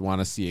revisit and we'd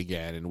want to see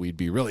again and we'd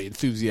be really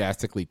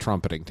enthusiastically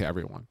trumpeting to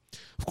everyone.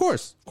 Of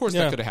course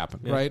that could have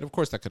happened, right? Of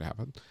course that could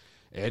happen.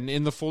 And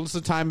in the fullness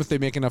of time, if they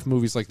make enough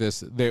movies like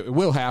this, it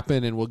will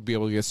happen and we'll be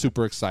able to get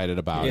super excited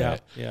about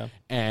it. Yeah.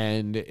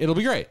 And it'll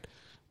be great.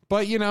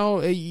 But you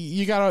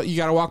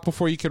gotta walk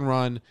before you can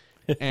run.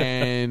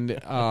 And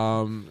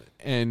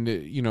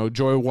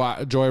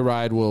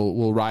Joyride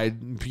will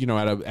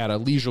ride at a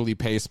leisurely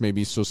pace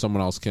maybe so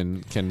someone else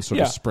can sort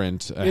of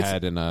sprint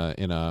ahead in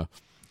a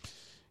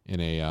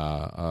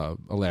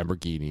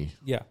Lamborghini.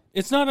 Yeah,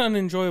 it's not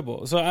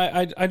unenjoyable. So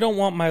I don't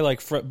want my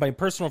my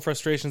personal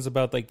frustrations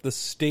about like the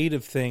state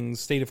of things,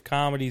 state of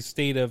comedy,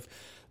 state of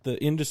the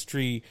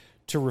industry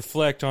to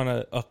reflect on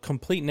a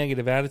complete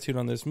negative attitude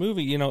on this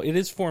movie. It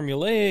is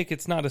formulaic.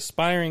 It's not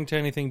aspiring to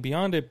anything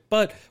beyond it.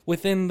 But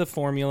within the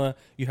formula,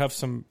 you have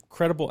some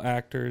credible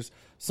actors,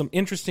 some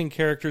interesting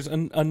characters,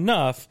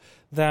 enough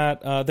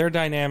that their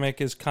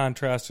dynamic is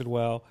contrasted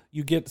well.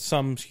 You get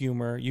some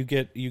humor. You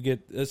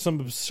get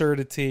some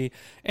absurdity.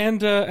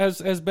 And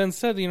as Ben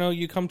said,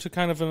 you come to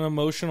kind of an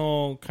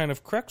emotional kind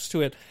of crux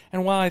to it.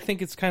 And while I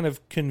think it's kind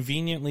of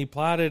conveniently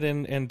plotted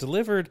and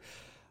delivered,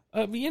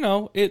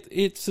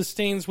 it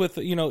sustains with,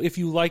 if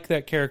you like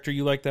that character,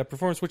 you like that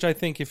performance, which I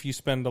think if you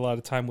spend a lot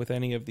of time with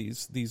any of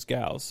these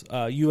gals,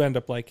 you end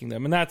up liking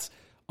them. And that's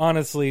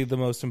honestly the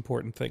most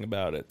important thing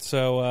about it.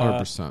 So,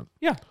 100%.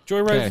 Yeah,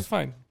 Joyride is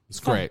fine. It's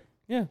great.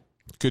 Yeah.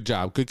 Good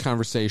job. Good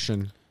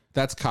conversation.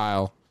 That's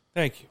Kyle.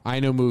 Thank you. I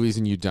know movies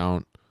and you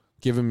don't.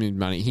 Give him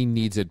money. He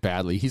needs it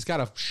badly. He's got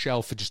a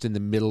shelf just in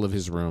the middle of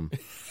his room.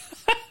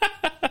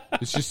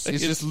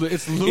 It's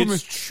looming.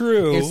 It's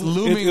true. It's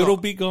looming. It'll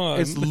be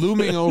gone. It's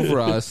looming over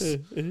us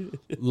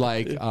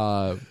like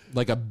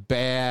a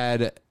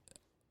bad.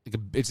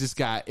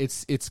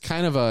 It's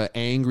kind of a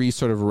angry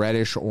sort of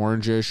reddish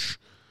orangish.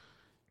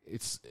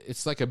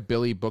 It's like a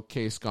Billy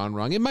bookcase gone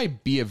wrong. It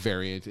might be a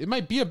variant. It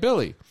might be a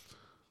Billy,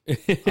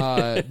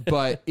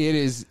 but it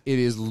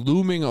is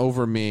looming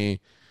over me.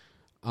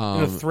 In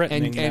a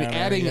threatening and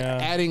manner,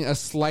 adding a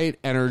slight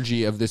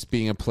energy of this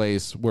being a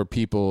place where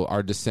people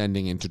are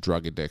descending into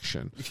drug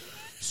addiction.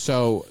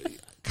 So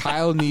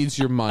Kyle needs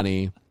your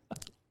money.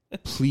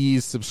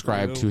 Please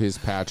subscribe to his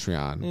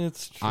Patreon.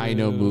 It's true. I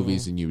know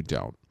movies and you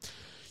don't.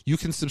 You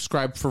can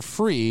subscribe for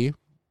free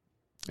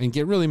and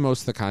get really most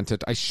of the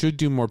content. I should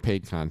do more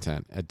paid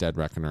content at Dead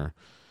Reckoner.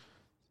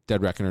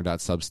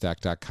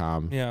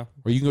 deadreckoner.substack.com. Yeah.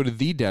 Or you can go to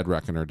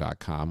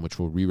thedeadreckoner.com, which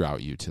will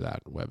reroute you to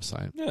that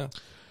website. Yeah.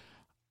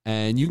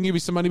 And you can give me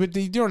some money, but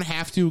you don't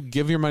have to.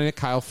 Give your money to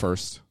Kyle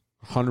first.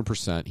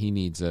 100%. He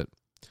needs it.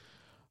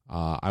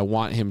 I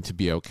want him to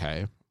be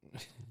okay.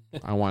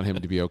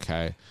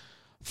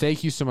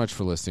 Thank you so much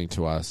for listening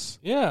to us.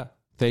 Yeah.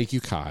 Thank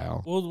you,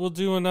 Kyle. We'll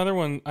do another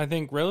one, I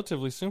think,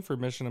 relatively soon for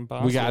Mission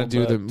Impossible. We got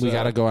to we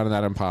got to go on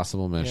that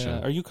impossible mission.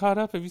 Yeah. Are you caught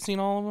up? Have you seen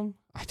all of them?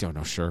 I don't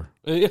know. Sure.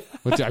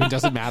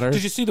 Does it matter?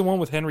 Did you see the one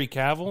with Henry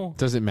Cavill?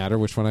 Does it matter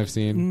which one I've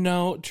seen?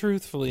 No,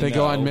 truthfully, they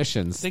go on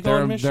missions.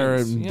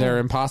 They're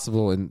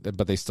impossible,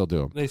 but they still do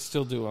them. They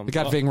still do them. It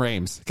got Ving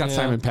Rhames. It got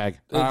Simon Pegg.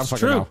 It's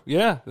true. Know.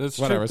 Yeah, that's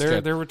Whatever,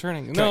 true. They're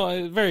returning.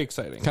 Very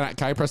exciting. Can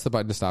I press the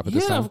button to stop it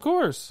this time? Yeah, of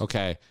course.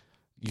 Okay.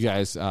 You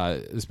guys,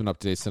 it's been Up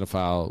to Date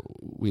Cinephile.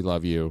 We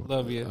love you.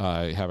 Love you.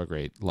 Have a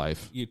great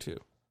life. You too.